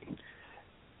asking,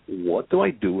 what do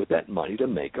I do with that money to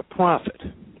make a profit?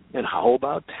 And how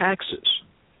about taxes?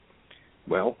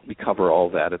 Well, we cover all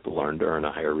that at the Learn to Earn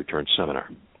a Higher Return seminar,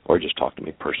 or just talk to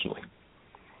me personally.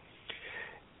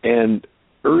 And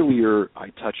earlier I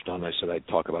touched on, I said I'd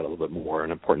talk about a little bit more,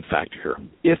 an important factor here.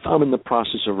 If I'm in the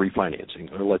process of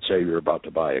refinancing, or let's say you're about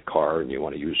to buy a car and you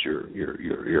want to use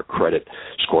your credit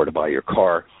score to buy your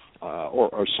car,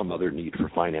 or some other need for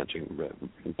financing,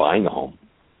 buying a home,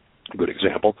 a good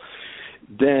example,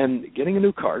 then getting a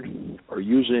new card or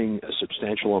using a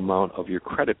substantial amount of your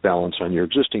credit balance on your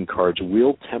existing cards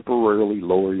will temporarily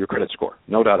lower your credit score.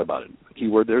 No doubt about it. The key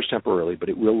word there is temporarily, but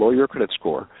it will lower your credit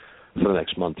score for the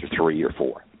next month or 3 or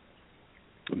 4,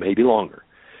 maybe longer.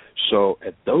 So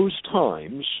at those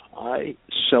times, I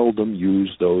seldom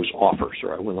use those offers,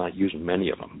 or I will not use many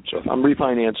of them. So if I'm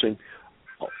refinancing,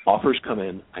 offers come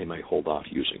in, I might hold off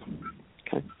using them.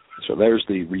 Okay? So there's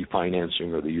the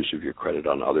refinancing or the use of your credit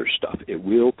on other stuff. It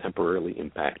will temporarily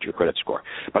impact your credit score.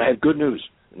 But I have good news.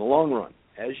 In the long run,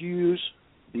 as you use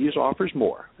these offers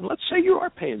more, and let's say you are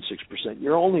paying 6%,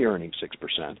 you're only earning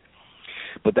 6%,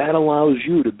 but that allows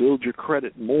you to build your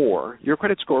credit more, your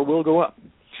credit score will go up.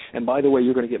 And by the way,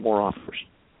 you're going to get more offers.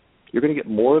 You're going to get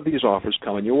more of these offers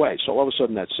coming your way. So all of a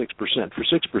sudden that 6% for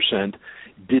 6%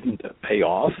 didn't pay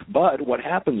off, but what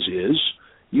happens is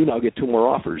you now get 2 more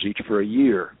offers, each for a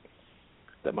year.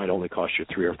 That might only cost you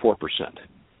 3 or 4%.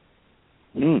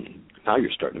 Now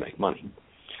you're starting to make money.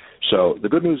 So the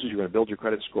good news is you're going to build your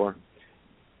credit score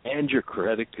and your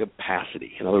credit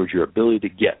capacity. In other words, your ability to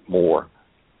get more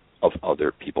of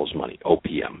other people's money,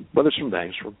 OPM, whether it's from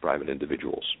banks or private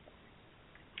individuals.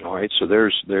 All right, so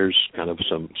there's kind of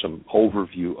some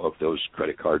overview of those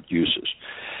credit card uses.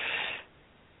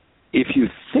 If you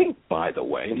think, by the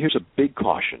way, and here's a big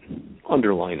caution,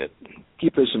 underline it,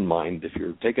 keep this in mind. If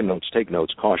you're taking notes, take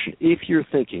notes, caution. If you're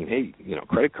thinking, hey,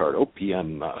 credit card,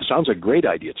 OPM, sounds a great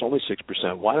idea. It's only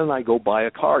 6%. Why don't I go buy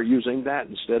a car using that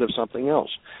instead of something else?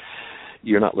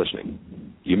 You're not listening.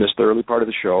 You missed the early part of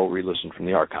the show. Re-listen from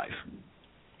the archive.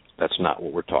 That's not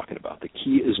what we're talking about. The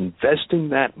key is investing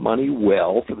that money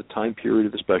well for the time period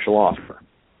of the special offer,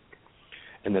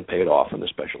 and then pay it off when the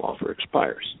special offer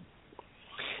expires.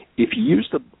 If you use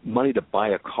the money to buy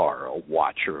a car, a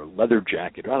watch, or a leather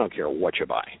jacket, I don't care what you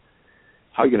buy,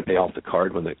 how are you going to pay off the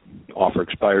card when the offer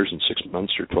expires in 6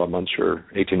 months or 12 months or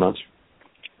 18 months?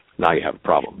 Now you have a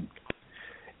problem.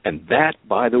 And that,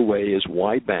 by the way, is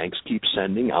why banks keep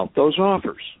sending out those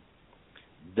offers.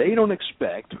 They don't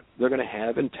expect they're going to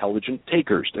have intelligent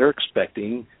takers. They're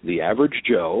expecting the average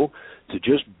Joe to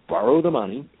just borrow the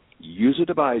money, use it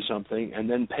to buy something, and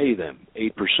then pay them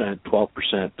 8%,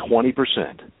 12%,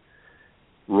 20%,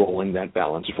 rolling that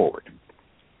balance forward.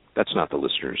 That's not the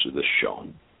listeners of this show.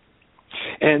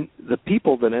 And the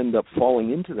people that end up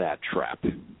falling into that trap,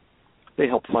 they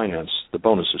help finance the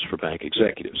bonuses for bank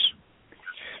executives.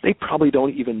 They probably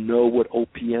don't even know what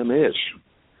OPM is.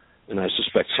 And I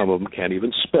suspect some of them can't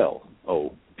even spell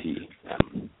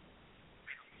OPM.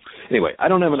 Anyway, I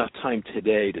don't have enough time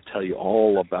today to tell you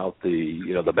all about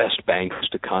the best banks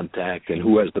to contact and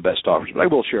who has the best offers, but I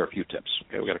will share a few tips.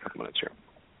 Okay, we've got a couple minutes here.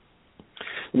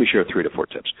 Let me share 3 to 4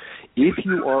 tips. If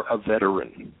you are a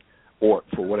veteran or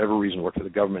for whatever reason work for the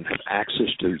government, have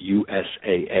access to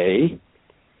USAA,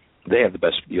 they have the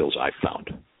best deals I've found,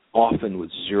 often with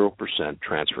 0%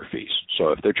 transfer fees. So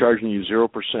if they're charging you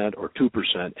 0% or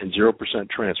 2% and 0%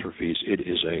 transfer fees, it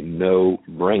is a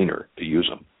no-brainer to use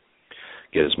them.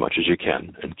 Get as much as you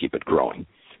can and keep it growing.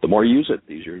 The more you use it,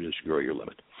 the easier it is to grow your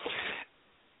limit.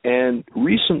 And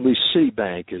recently,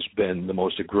 Citibank has been the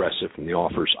most aggressive in the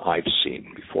offers I've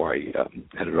seen. Before I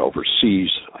headed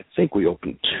overseas, I think we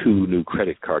opened 2 new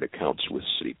credit card accounts with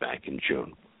Citibank in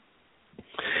June.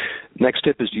 Next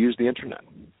tip is to use the Internet.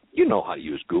 You know how to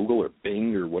use Google or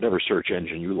Bing or whatever search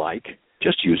engine you like.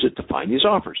 Just use it to find these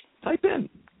offers. Type in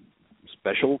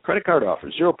special credit card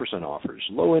offers, 0% offers,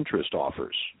 low interest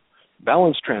offers,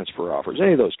 balance transfer offers,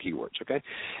 any of those keywords, okay?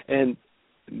 And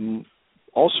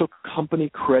also company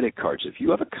credit cards. If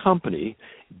you have a company,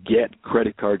 get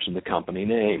credit cards in the company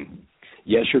name.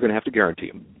 Yes, you're going to have to guarantee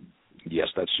them. Yes,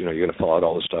 that's, you're going to fill out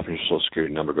all this stuff and your Social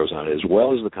Security number goes on it, as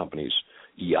well as the company's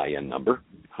EIN number,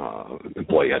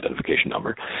 employee identification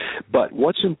number. But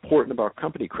what's important about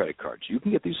company credit cards, you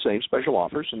can get these same special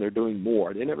offers, and they're doing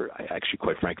more. I actually,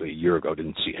 quite frankly, a year ago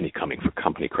didn't see any coming for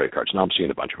company credit cards. Now I'm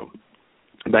seeing a bunch of them.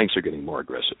 Banks are getting more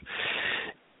aggressive.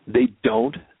 They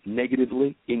don't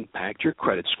negatively impact your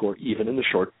credit score even in the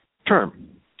short term,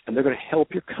 and they're going to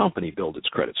help your company build its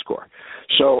credit score.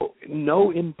 So no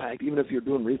impact, even if you're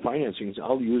doing refinancings.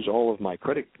 I'll use all of my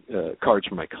credit cards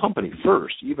for my company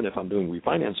first, even if I'm doing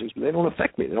refinancings, but they don't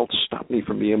affect me. They don't stop me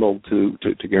from being able to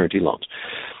guarantee loans.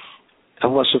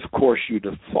 Unless, of course, you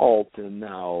default, and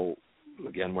now,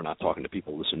 again, we're not talking to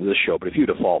people listening to this show, but if you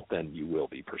default, then you will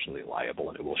be personally liable,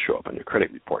 and it will show up on your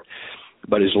credit report.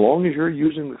 But as long as you're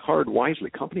using the card wisely,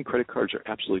 company credit cards are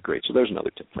absolutely great. So there's another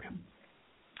tip for you.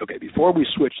 Okay, before we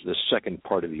switch to the second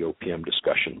part of the OPM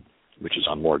discussion, which is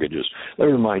on mortgages, let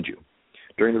me remind you,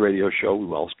 during the radio show, we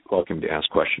welcome you to ask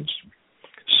questions.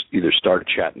 Either start a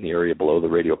chat in the area below the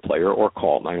radio player or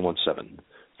call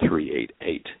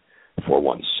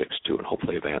 917-388-4162, and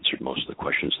hopefully I've answered most of the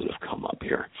questions that have come up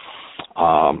here.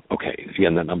 Okay,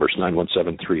 again, that number is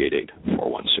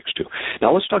 917-388-4162.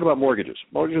 Now let's talk about mortgages.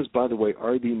 Mortgages, by the way,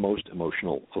 are the most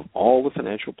emotional of all the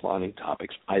financial planning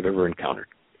topics I've ever encountered.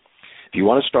 If you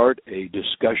want to start a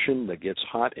discussion that gets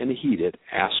hot and heated,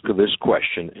 ask this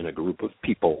question in a group of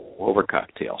people over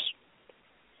cocktails.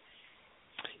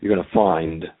 You're going to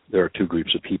find there are 2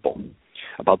 groups of people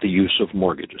about the use of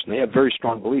mortgages. And they have very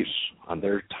strong beliefs on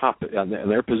their topic, on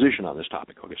their position on this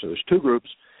topic. Okay, so there's 2 groups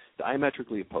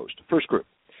diametrically opposed. First group,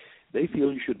 they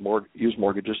feel you should use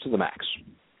mortgages to the max.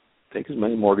 Take as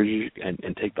many mortgages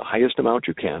and take the highest amount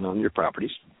you can on your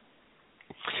properties.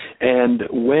 And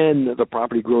when the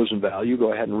property grows in value,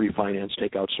 go ahead and refinance,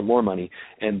 take out some more money,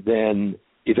 and then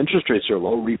if interest rates are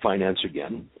low, refinance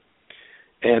again.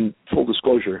 And full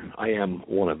disclosure, I am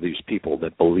one of these people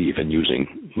that believe in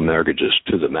using mortgages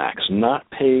to the max, not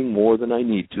paying more than I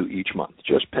need to each month,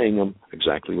 just paying them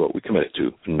exactly what we committed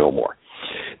to, no more.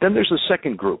 Then there's the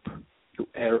second group who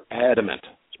are adamant,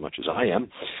 as much as I am,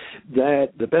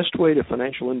 that the best way to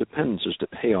financial independence is to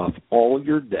pay off all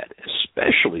your debt,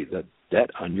 especially the debt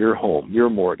on your home, your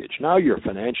mortgage. Now you're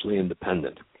financially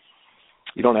independent.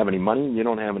 You don't have any money and you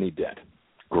don't have any debt.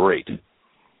 Great.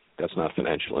 That's not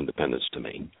financial independence to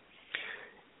me.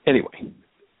 Anyway,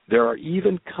 there are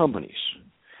even companies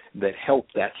that help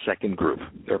that second group.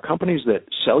 There are companies that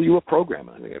sell you a program,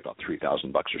 I think about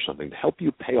 $3,000 or something, to help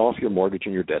you pay off your mortgage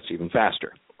and your debts even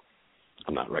faster.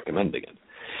 I'm not recommending it.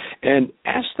 And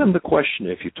ask them the question,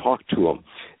 if you talk to them,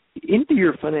 into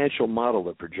your financial model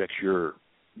that projects your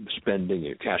spending,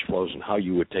 your cash flows, and how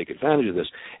you would take advantage of this,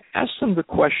 ask them the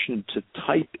question to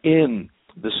type in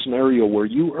the scenario where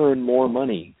you earn more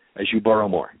money as you borrow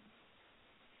more.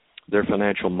 Their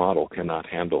financial model cannot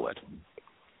handle it.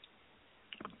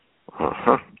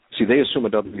 See, they assume a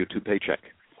W-2 paycheck.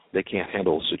 They can't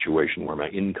handle a situation where my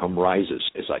income rises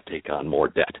as I take on more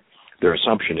debt. Their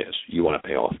assumption is you want to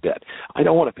pay off debt. I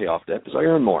don't want to pay off debt because I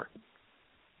earn more.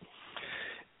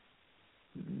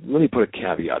 Let me put a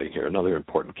caveat in here, another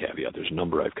important caveat. There's a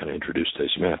number I've kind of introduced today,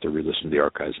 so you may have to re-listen to the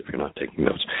archives if you're not taking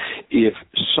notes. If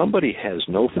somebody has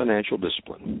no financial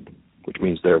discipline, which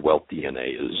means their wealth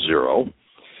DNA is zero,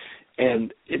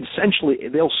 and essentially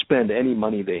they'll spend any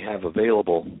money they have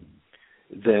available,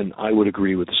 then I would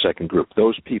agree with the second group.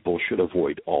 Those people should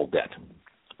avoid all debt.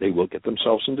 They will get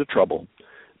themselves into trouble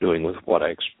doing with what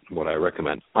I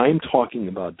recommend. I'm talking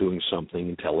about doing something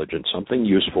intelligent, something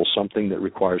useful, something that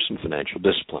requires some financial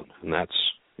discipline, and that's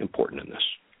important in this.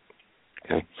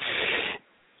 Okay.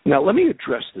 Now, let me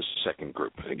address this second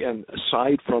group. Again,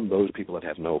 aside from those people that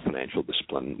have no financial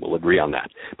discipline, we'll agree on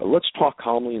that. But let's talk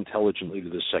calmly, intelligently to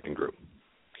this second group.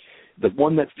 The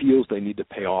one that feels they need to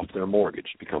pay off their mortgage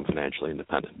to become financially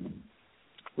independent.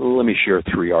 Let me share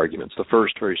three arguments. The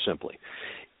first, very simply.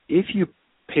 If you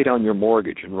pay down your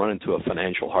mortgage and run into a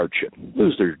financial hardship,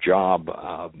 lose their job,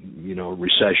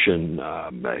 recession,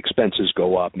 expenses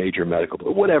go up, major medical,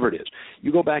 whatever it is,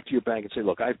 you go back to your bank and say,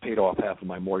 look, I've paid off half of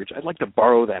my mortgage. I'd like to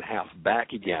borrow that half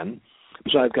back again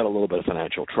because I've got a little bit of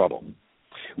financial trouble.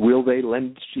 Will they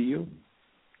lend to you?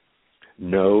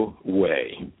 No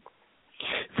way.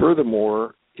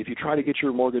 Furthermore, if you try to get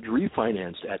your mortgage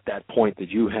refinanced at that point that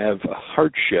you have a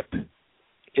hardship,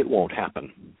 it won't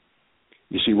happen.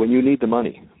 You see, when you need the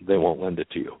money, they won't lend it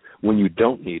to you. When you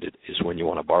don't need it is when you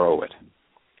want to borrow it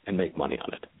and make money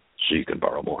on it so you can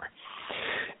borrow more.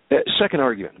 Second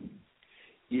argument,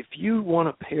 if you want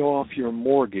to pay off your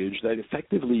mortgage, that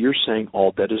effectively you're saying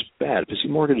all debt is bad. Because see,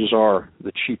 mortgages are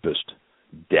the cheapest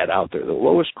debt out there. The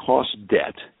lowest cost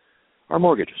debt are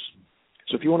mortgages.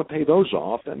 So if you want to pay those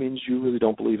off, that means you really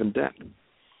don't believe in debt.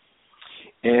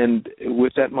 And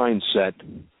with that mindset,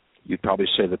 you'd probably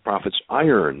say the profits I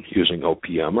earn using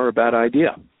OPM are a bad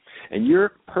idea. And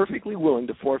you're perfectly willing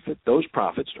to forfeit those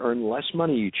profits to earn less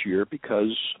money each year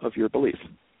because of your belief.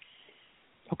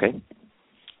 Okay.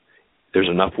 There's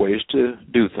enough ways to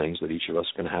do things that each of us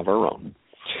can have our own.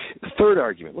 The third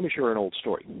argument, let me share an old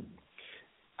story.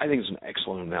 I think it's an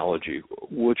excellent analogy,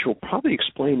 which will probably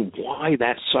explain why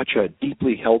that's such a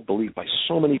deeply held belief by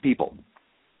so many people.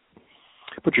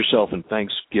 Put yourself in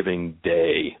Thanksgiving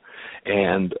Day,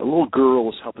 and a little girl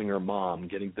is helping her mom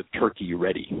getting the turkey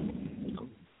ready,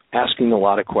 asking a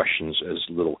lot of questions as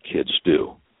little kids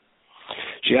do.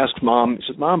 She asked Mom,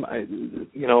 she said, Mom,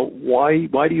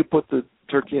 why do you put the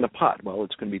turkey in a pot? Well,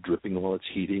 it's going to be dripping while it's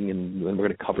heating, and then we're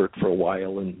going to cover it for a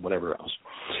while and whatever else.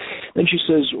 Then she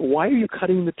says, why are you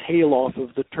cutting the tail off of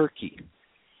the turkey?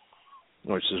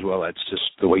 Well, she says, well, that's just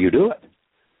the way you do it.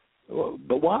 Well,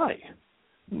 but why?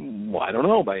 Well, I don't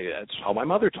know. That's how my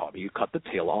mother taught me. You cut the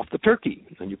tail off the turkey,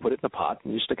 and you put it in a pot,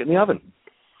 and you stick it in the oven.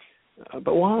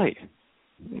 But why?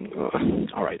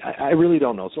 All right, I really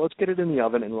don't know. So let's get it in the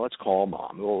oven, and let's call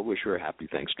Mom. We'll wish her a happy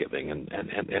Thanksgiving and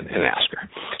ask her.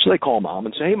 So they call Mom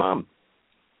and say, hey, Mom,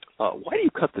 why do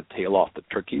you cut the tail off the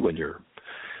turkey when you're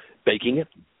baking it,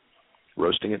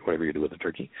 roasting it, whatever you do with the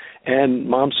turkey? And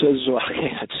Mom says, well,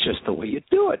 that's just the way you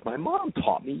do it. My mom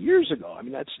taught me years ago. I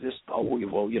mean, that's just,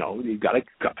 you've got to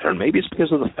cut it. Or maybe it's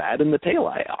because of the fat in the tail.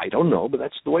 I don't know, but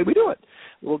that's the way we do it.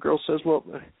 The little girl says, well,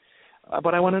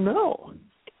 but I want to know.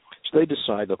 So they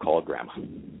decide they'll call Grandma,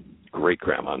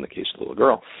 great-grandma in the case of the little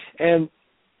girl. And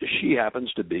she happens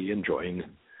to be enjoying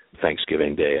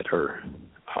Thanksgiving Day at her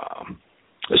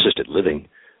assisted living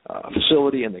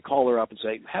facility, and they call her up and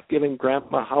say, Happy Giving,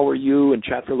 Grandma, how are you? And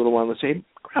chat for a little while and say,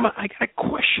 Grandma, I got a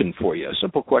question for you, a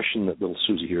simple question that little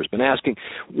Susie here has been asking.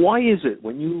 Why is it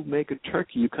when you make a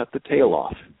turkey, you cut the tail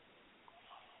off?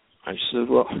 I said,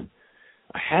 well,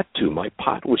 I had to. My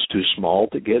pot was too small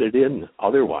to get it in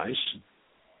otherwise.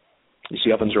 You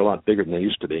see, ovens are a lot bigger than they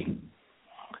used to be.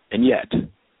 And yet,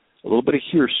 a little bit of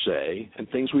hearsay and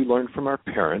things we learned from our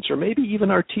parents, or maybe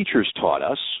even our teachers taught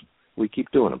us, we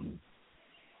keep doing them.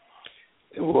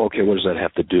 Okay, what does that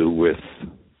have to do with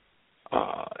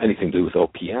anything to do with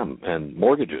OPM and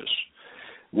mortgages?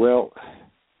 Well,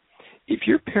 if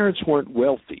your parents weren't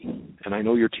wealthy, and I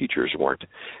know your teachers weren't,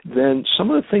 then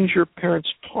some of the things your parents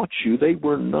taught you, they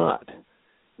were not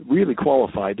really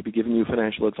qualified to be giving you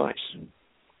financial advice.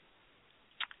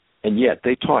 And yet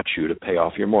they taught you to pay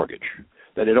off your mortgage.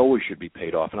 that it always should be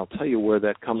paid off, and I'll tell you where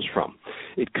that comes from.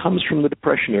 It comes from the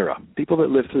Depression era. People that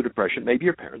lived through Depression, maybe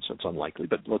your parents, that's unlikely,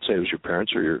 but let's say it was your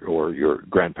parents or your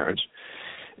grandparents,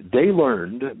 they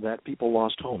learned that people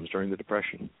lost homes during the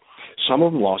Depression. Some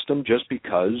of them lost them just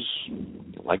because,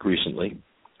 like recently,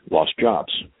 lost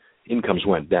jobs. Incomes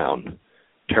went down.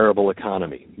 Terrible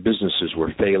economy. Businesses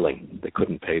were failing. They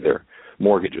couldn't pay their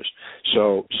mortgages.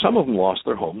 So some of them lost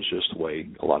their homes just the way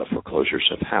a lot of foreclosures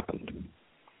have happened.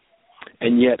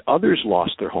 And yet others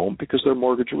lost their home because their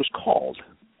mortgage was called.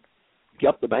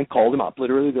 Yep, the bank called them up.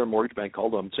 Literally, their mortgage bank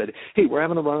called them and said, hey, we're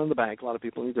having a run on the bank. A lot of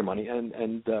people need their money.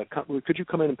 And could you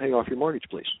come in and pay off your mortgage,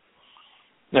 please?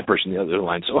 That person on the other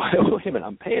line said, oh, wait a minute,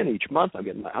 I'm paying each month. I'm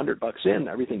getting $100 in.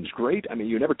 Everything's great. I mean,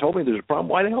 you never told me there's a problem.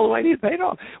 Why the hell do I need to pay it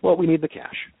off? Well, we need the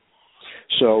cash.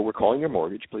 So we're calling your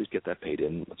mortgage. Please get that paid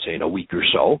in, let's say, in a week or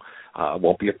so.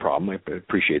 Won't be a problem. I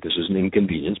appreciate this is an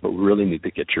inconvenience, but we really need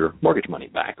to get your mortgage money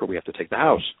back or we have to take the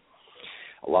house.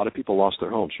 A lot of people lost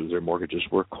their homes because their mortgages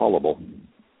were callable.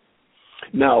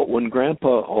 Now, when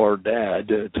Grandpa or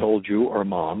Dad told you, or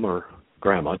Mom or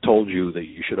Grandma told you that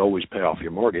you should always pay off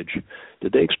your mortgage,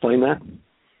 did they explain that?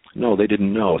 No, they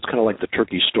didn't know. It's kind of like the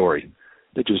turkey story.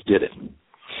 They just did it.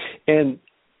 And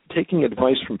taking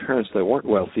advice from parents that weren't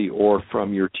wealthy or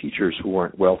from your teachers who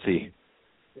weren't wealthy,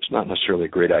 it's not necessarily a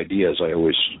great idea, as I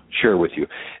always share with you.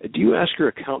 Do you ask your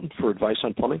accountant for advice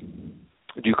on plumbing?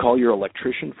 Do you call your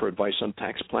electrician for advice on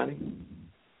tax planning?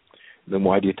 Then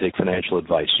why do you take financial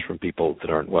advice from people that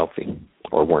aren't wealthy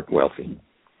or weren't wealthy?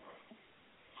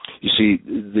 You see,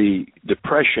 the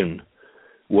Depression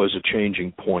was a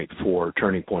turning point,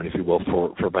 if you will,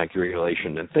 for banking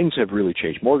regulation, and things have really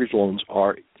changed. Mortgage loans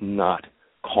are not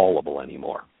callable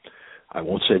anymore. I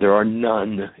won't say there are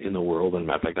none in the world. As a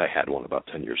matter of fact, I had one about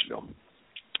 10 years ago,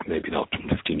 maybe not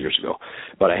 15 years ago.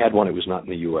 But I had one. It was not in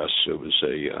the U.S. It was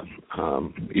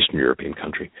a Eastern European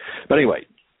country. But anyway,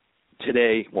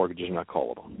 today, mortgages are not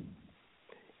callable.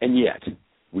 And yet,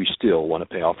 we still want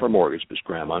to pay off our mortgage because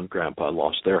Grandma and Grandpa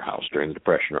lost their house during the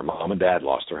Depression, or Mom and Dad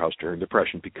lost their house during the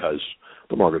Depression because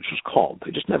the mortgage was called.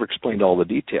 They just never explained all the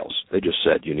details. They just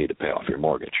said, you need to pay off your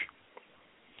mortgage.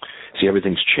 See,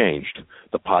 everything's changed.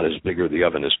 The pot is bigger, the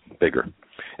oven is bigger,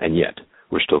 and yet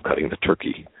we're still cutting the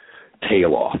turkey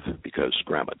tail off because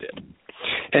Grandma did.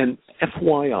 And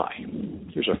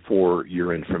FYI, here's for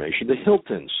your information. The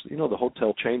Hiltons, the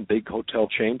hotel chain, big hotel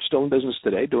chain, still in business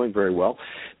today, doing very well.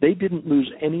 They didn't lose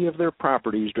any of their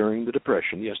properties during the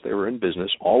Depression. Yes, they were in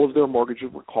business. All of their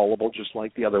mortgages were callable just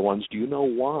like the other ones. Do you know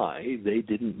why they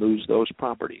didn't lose those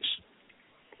properties?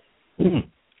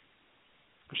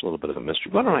 There's a little bit of a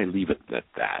mystery. Why don't I leave it at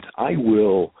that? I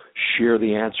will share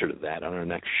the answer to that on our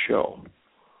next show,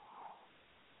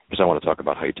 because I want to talk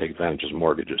about how you take advantage of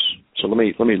mortgages. So let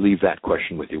me leave that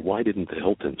question with you. Why didn't the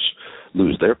Hiltons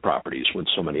lose their properties when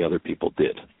so many other people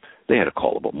did? They had a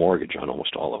callable mortgage on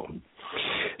almost all of them.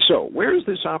 So where is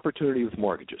this opportunity with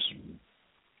mortgages?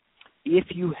 If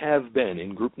you have been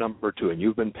in group number 2 and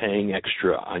you've been paying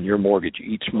extra on your mortgage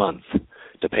each month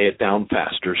to pay it down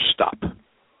faster, stop.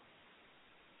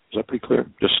 Is that pretty clear?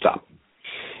 Just stop.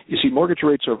 You see, mortgage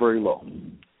rates are very low.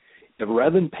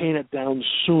 Rather than paying it down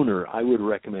sooner, I would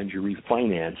recommend you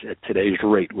refinance at today's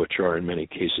rate, which are in many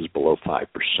cases below 5%.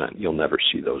 You'll never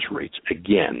see those rates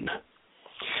again.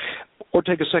 Or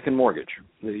take a second mortgage.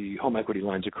 The home equity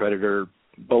lines of credit are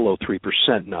below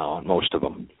 3% now on most of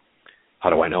them.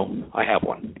 How do I know? I have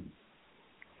one.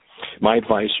 My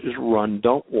advice is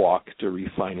don't walk to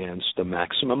refinance the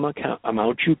maximum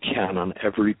amount you can on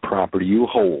every property you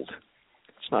hold.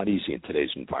 It's not easy in today's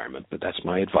environment, but that's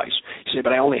my advice. You say,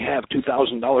 but I only have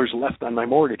 $2,000 left on my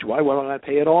mortgage. Why wouldn't I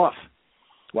pay it off?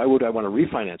 Why would I want to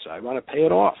refinance it? I want to pay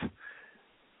it off.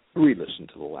 Re-listen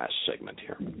to the last segment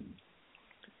here.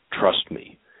 Trust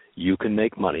me, you can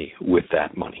make money with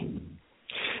that money.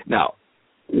 Now,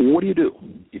 what do?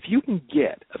 If you can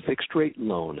get a fixed-rate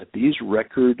loan at these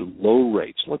record low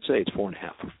rates, let's say it's 4.5%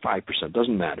 or 5%,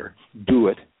 doesn't matter, do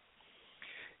it.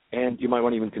 And you might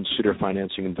want to even consider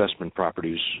financing investment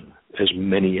properties, as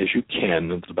many as you can,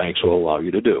 that the banks will allow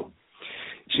you to do.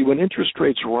 See, when interest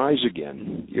rates rise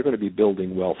again, you're going to be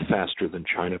building wealth faster than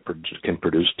China can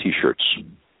produce T-shirts,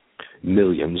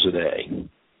 millions a day.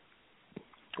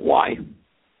 Why?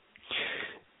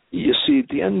 You see,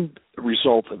 the end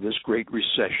result of this great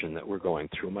recession that we're going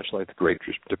through, much like the Great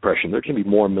Depression, there can be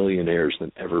more millionaires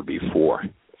than ever before.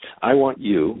 I want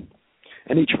you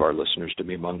and each of our listeners to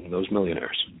be among those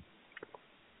millionaires.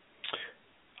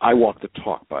 I walk the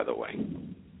talk, by the way.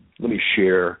 Let me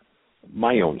share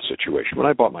my own situation. When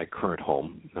I bought my current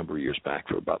home a number of years back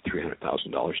for about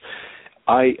 $300,000,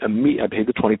 I paid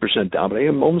the 20% down, but I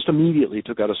almost immediately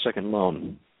took out a second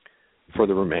loan for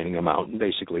the remaining amount. And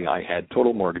basically, I had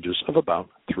total mortgages of about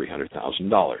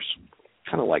 $300,000.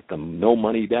 Kind of like the no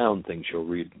money down things you'll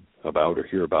read about or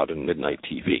hear about in midnight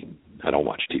TV. I don't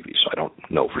watch TV, so I don't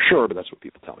know for sure, but that's what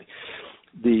people tell me.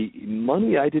 The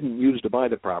money I didn't use to buy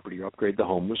the property or upgrade the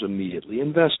home was immediately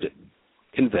invested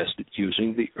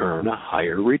using the earn a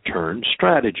higher return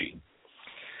strategy.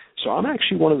 So I'm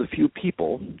actually one of the few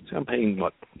people, I'm paying,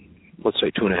 let's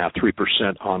say 2.5%,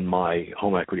 3% on my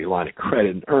home equity line of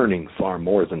credit and earning far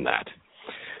more than that.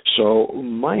 So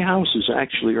my house is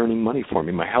actually earning money for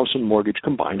me. My house and mortgage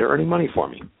combined are earning money for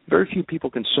me. Very few people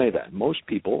can say that. Most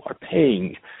people are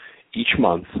paying each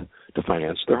month to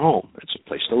finance their home. It's a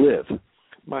place to live.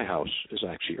 My house is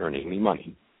actually earning me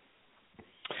money.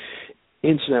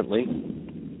 Incidentally,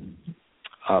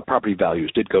 property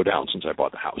values did go down since I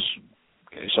bought the house.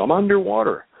 Okay, so I'm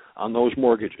underwater on those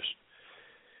mortgages.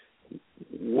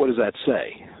 What does that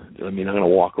say? Does that mean I'm going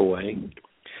to walk away?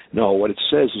 No, what it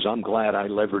says is I'm glad I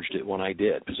leveraged it when I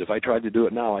did, because if I tried to do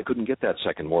it now, I couldn't get that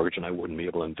second mortgage and I wouldn't be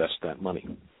able to invest that money.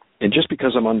 And just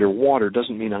because I'm underwater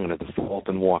doesn't mean I'm going to default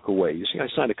and walk away. You see, I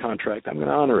signed a contract, I'm going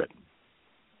to honor it.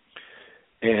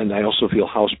 And I also feel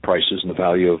house prices and the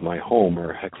value of my home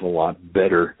are a heck of a lot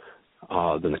better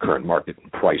than the current market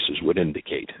prices would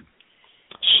indicate.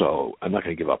 So I'm not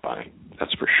going to give up on it.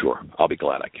 That's for sure. I'll be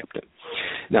glad I kept it.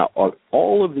 Now, on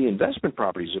all of the investment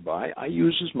properties I buy, I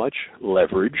use as much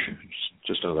leverage,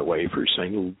 just another way for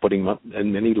saying putting up as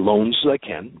many loans as I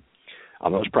can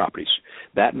on those properties.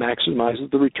 That maximizes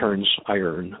the returns I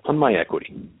earn on my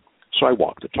equity. So I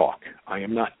walk the talk. I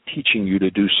am not teaching you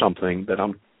to do something that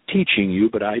I'm teaching you,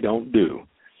 but I don't do.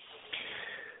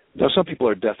 Now, some people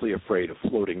are deathly afraid of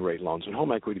floating rate loans, and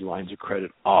home equity lines of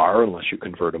credit are, unless you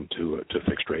convert them to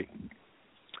fixed rate.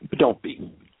 But don't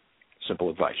be. Simple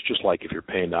advice. Just like if you're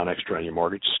paying down extra on your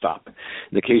mortgage, stop. In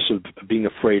the case of being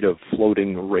afraid of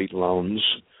floating rate loans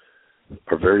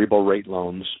or variable rate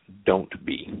loans, don't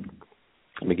be.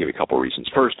 Let me give you a couple of reasons.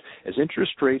 First, as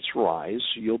interest rates rise,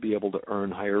 you'll be able to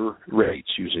earn higher rates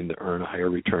using the earn a higher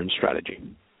return strategy.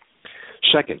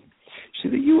 Second, see,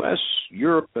 the U.S.,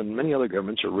 Europe, and many other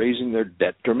governments are raising their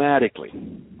debt dramatically.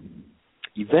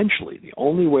 Eventually, the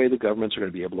only way the governments are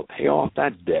going to be able to pay off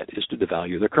that debt is to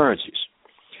devalue their currencies.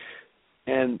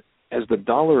 And as the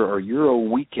dollar or euro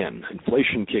weaken,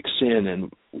 inflation kicks in,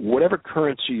 and whatever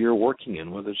currency you're working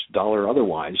in, whether it's dollar or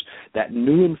otherwise, that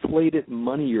new inflated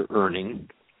money you're earning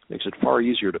makes it far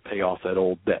easier to pay off that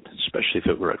old debt, especially if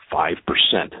it were at 5%.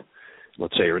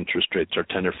 Let's say your interest rates are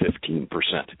 10 or 15%.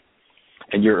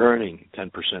 And you're earning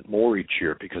 10% more each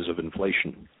year because of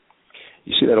inflation.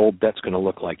 You see, that old debt's going to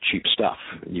look like cheap stuff,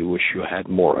 and you wish you had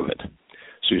more of it.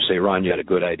 So you say, Ron, you had a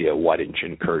good idea. Why didn't you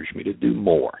encourage me to do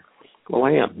more? Well,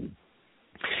 I am.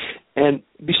 And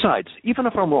besides, even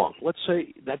if I'm wrong, let's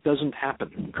say that doesn't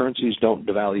happen. Currencies don't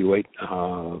devalue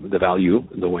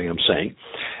the way I'm saying.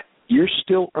 You're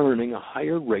still earning a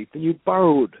higher rate than you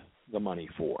borrowed the money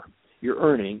for. You're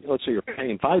earning, let's say you're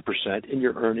paying 5%, and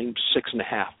you're earning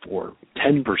 6.5% or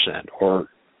 10% or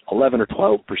 11 or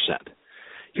 12%.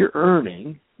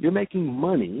 You're making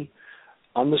money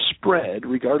on the spread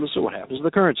regardless of what happens to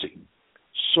the currency.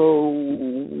 So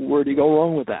where do you go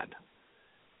wrong with that?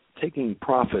 Taking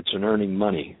profits and earning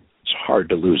money, it's hard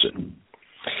to lose it.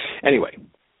 Anyway,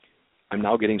 I'm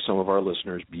now getting some of our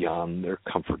listeners beyond their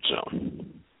comfort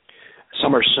zone.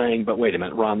 Some are saying, but wait a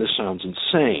minute, Ron, this sounds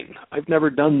insane. I've never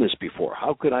done this before.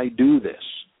 How could I do this?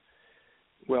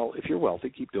 Well, if you're wealthy,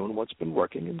 keep doing what's been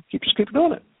working and keep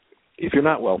doing it. If you're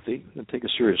not wealthy, then take a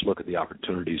serious look at the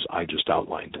opportunities I just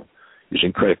outlined,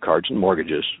 using credit cards and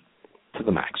mortgages to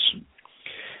the max.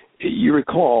 You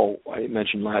recall, I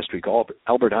mentioned last week,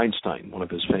 Albert Einstein, one of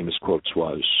his famous quotes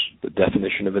was, the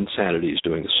definition of insanity is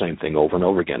doing the same thing over and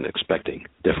over again, expecting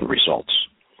different results.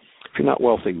 If you're not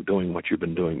wealthy doing what you've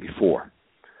been doing before,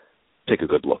 take a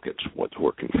good look at what's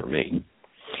working for me.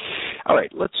 All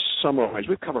right, let's summarize.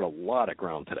 We've covered a lot of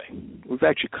ground today. We've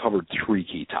actually covered 3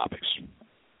 key topics.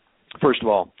 First of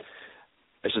all,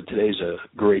 I said today's a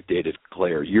great day to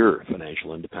declare your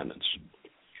financial independence.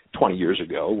 20 years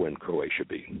ago, when Croatia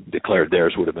declared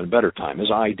theirs, would have been a better time,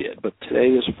 as I did. But today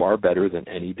is far better than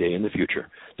any day in the future.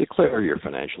 Declare your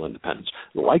financial independence.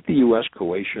 Like the U.S.,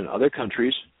 Croatia, and other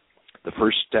countries, the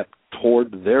first step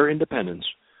toward their independence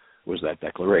was that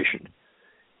declaration.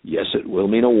 Yes, it will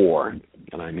mean a war,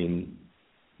 and I mean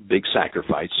big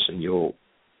sacrifice, and you'll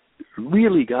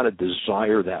really got to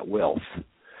desire that wealth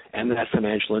and that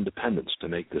financial independence to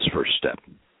make this first step.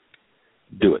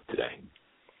 Do it today.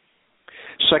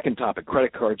 Second topic,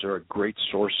 credit cards are a great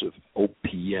source of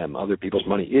OPM, other people's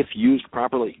money, if used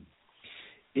properly.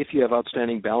 If you have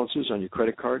outstanding balances on your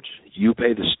credit cards, you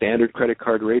pay the standard credit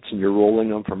card rates and you're rolling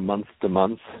them from month to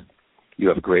month, you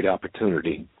have a great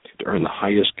opportunity to earn the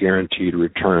highest guaranteed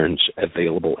returns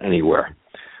available anywhere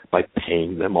by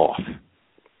paying them off.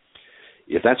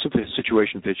 If that's the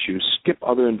situation fits you, skip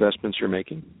other investments you're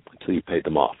making until you pay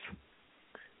them off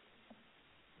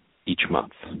each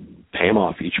month. Pay them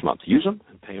off each month. Use them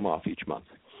and pay them off each month.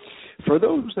 For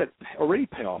those that already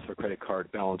pay off their credit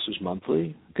card balances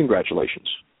monthly, congratulations.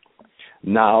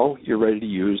 Now you're ready to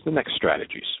use the next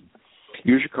strategies.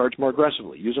 Use your cards more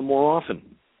aggressively. Use them more often.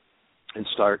 And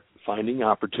start finding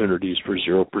opportunities for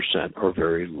 0% or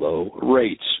very low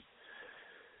rates.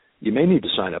 You may need to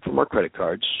sign up for more credit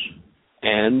cards.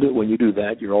 And when you do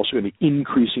that, you're also going to be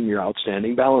increasing your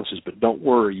outstanding balances. But don't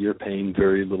worry, you're paying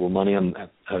very little money on that,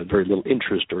 very little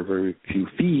interest or very few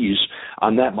fees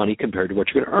on that money compared to what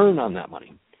you're going to earn on that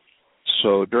money.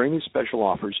 So during these special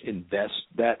offers, invest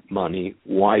that money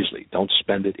wisely. Don't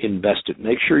spend it, invest it.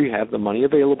 Make sure you have the money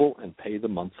available and pay the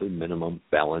monthly minimum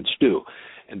balance due.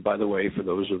 And by the way, for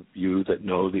those of you that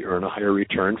know the Earn a Higher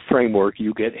Return framework,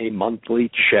 you get a monthly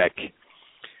check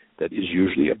that is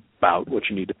usually about what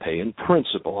you need to pay in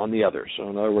principal on the other. So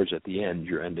in other words, at the end,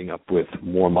 you're ending up with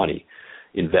more money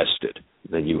invested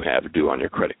than you have due on your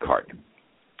credit card.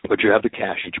 But you have the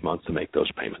cash each month to make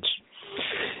those payments.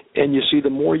 And you see, the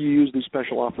more you use these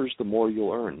special offers, the more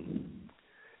you'll earn.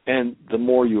 And the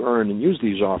more you earn and use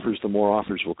these offers, the more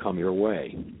offers will come your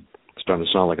way. It's starting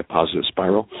to sound like a positive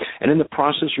spiral. And in the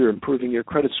process, you're improving your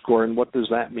credit score. And what does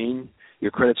that mean?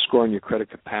 Your credit score and your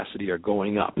credit capacity are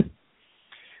going up,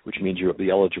 which means you'll be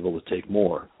eligible to take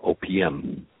more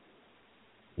OPM,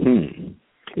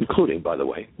 including, by the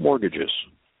way, mortgages.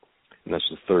 And that's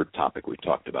the third topic we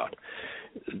talked about.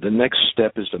 The next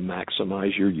step is to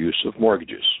maximize your use of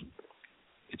mortgages.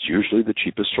 It's usually the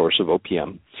cheapest source of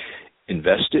OPM.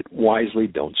 Invest it wisely.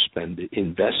 Don't spend it.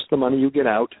 Invest the money you get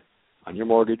out on your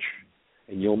mortgage,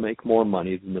 and you'll make more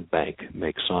money than the bank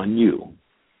makes on you.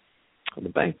 And the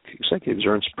bank executives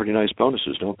earn some pretty nice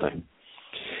bonuses, don't they?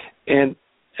 And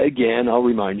again, I'll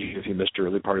remind you, if you missed the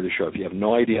early part of the show, if you have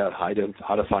no idea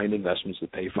how to find investments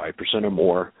that pay 5% or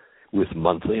more with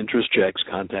monthly interest checks,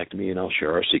 contact me and I'll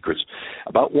share our secrets.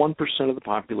 About 1% of the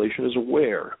population is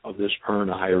aware of this Earn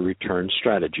a Higher Return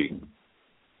strategy.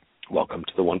 Welcome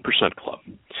to the 1% Club.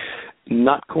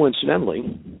 Not coincidentally,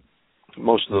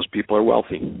 most of those people are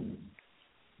wealthy.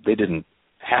 They didn't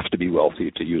have to be wealthy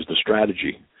to use the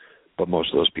strategy, but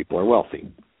most of those people are wealthy,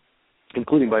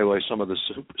 including, by the way, some of the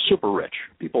super rich,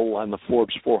 people on the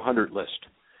Forbes 400 list.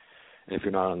 And if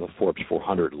you're not on the Forbes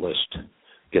 400 list,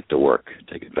 get to work.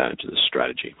 Take advantage of this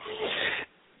strategy.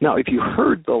 Now, if you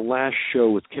heard the last show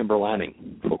with Kimber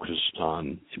Lanning, focused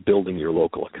on building your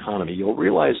local economy, you'll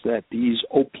realize that these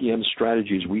OPM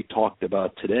strategies we talked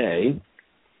about today,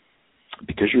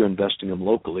 because you're investing them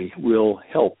locally, will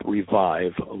help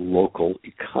revive a local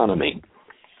economy.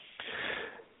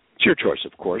 It's your choice,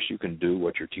 of course. You can do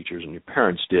what your teachers and your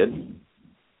parents did,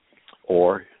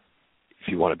 or if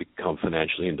you want to become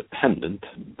financially independent,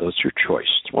 that's your choice.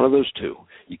 It's one of those two.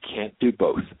 You can't do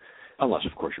both, unless,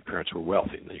 of course, your parents were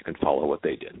wealthy, and then you can follow what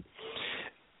they did.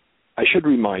 I should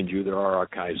remind you there are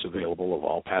archives available of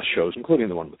all past shows, including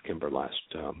the one with Kimber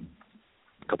last a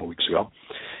couple weeks ago.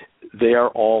 They are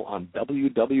all on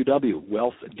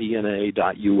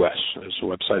www.wealthdna.us. There's a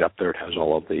website up there. It has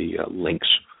all of the links.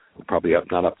 We're probably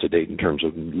not up to date in terms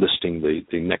of listing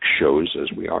the next shows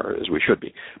as we should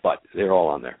be, but they're all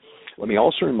on there. Let me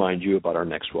also remind you about our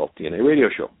next Wealth DNA radio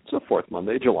show. It's the fourth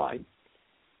Monday of July.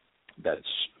 That's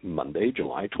Monday,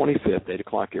 July 25th, 8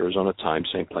 o'clock Arizona time,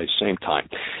 same place, same time.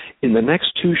 In the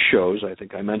next two shows, I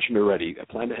think I mentioned already, I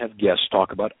plan to have guests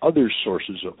talk about other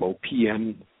sources of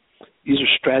OPM. These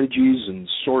are strategies and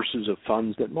sources of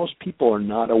funds that most people are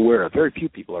not aware of. Very few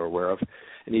people are aware of,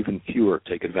 and even fewer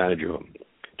take advantage of them. Do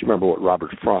you remember what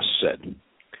Robert Frost said?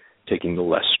 Taking the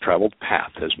less traveled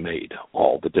path has made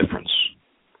all the difference.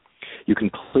 You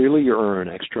can clearly earn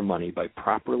extra money by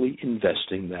properly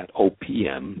investing that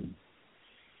OPM.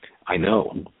 I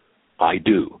know. I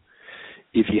do.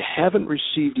 If you haven't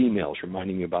received emails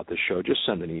reminding you about this show, just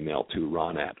send an email to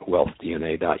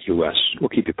ron@wealthdna.us. We'll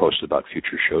keep you posted about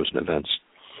future shows and events.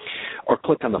 Or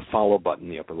click on the follow button in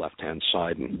the upper left-hand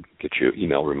side and get your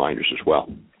email reminders as well.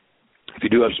 If you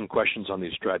do have some questions on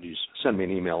these strategies, send me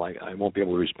an email. I won't be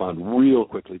able to respond real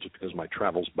quickly just because of my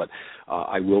travels, but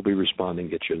I will be responding,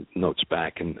 get your notes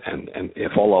back, and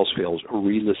if all else fails,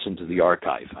 re-listen to the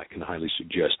archive. I can highly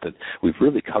suggest that we've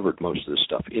really covered most of this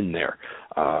stuff in there,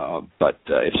 but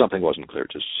if something wasn't clear,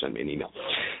 just send me an email.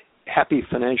 Happy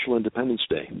Financial Independence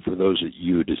Day for those that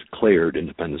you declared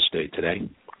Independence Day today.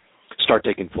 start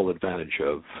taking full advantage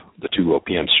of the 2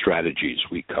 OPM strategies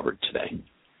we covered today.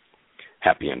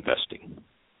 Happy investing.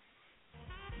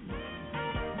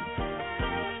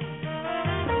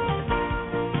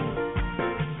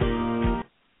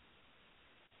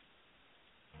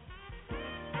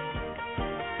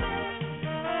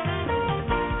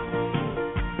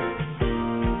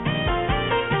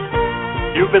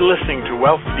 You've been listening to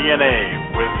Wealth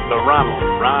DNA with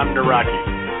Ron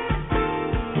Nawrocki.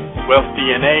 Wealth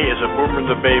DNA is a Boomer and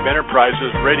the Babe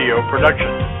Enterprises radio production.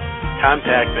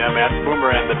 Contact them at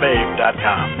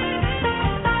boomerandthebabe.com.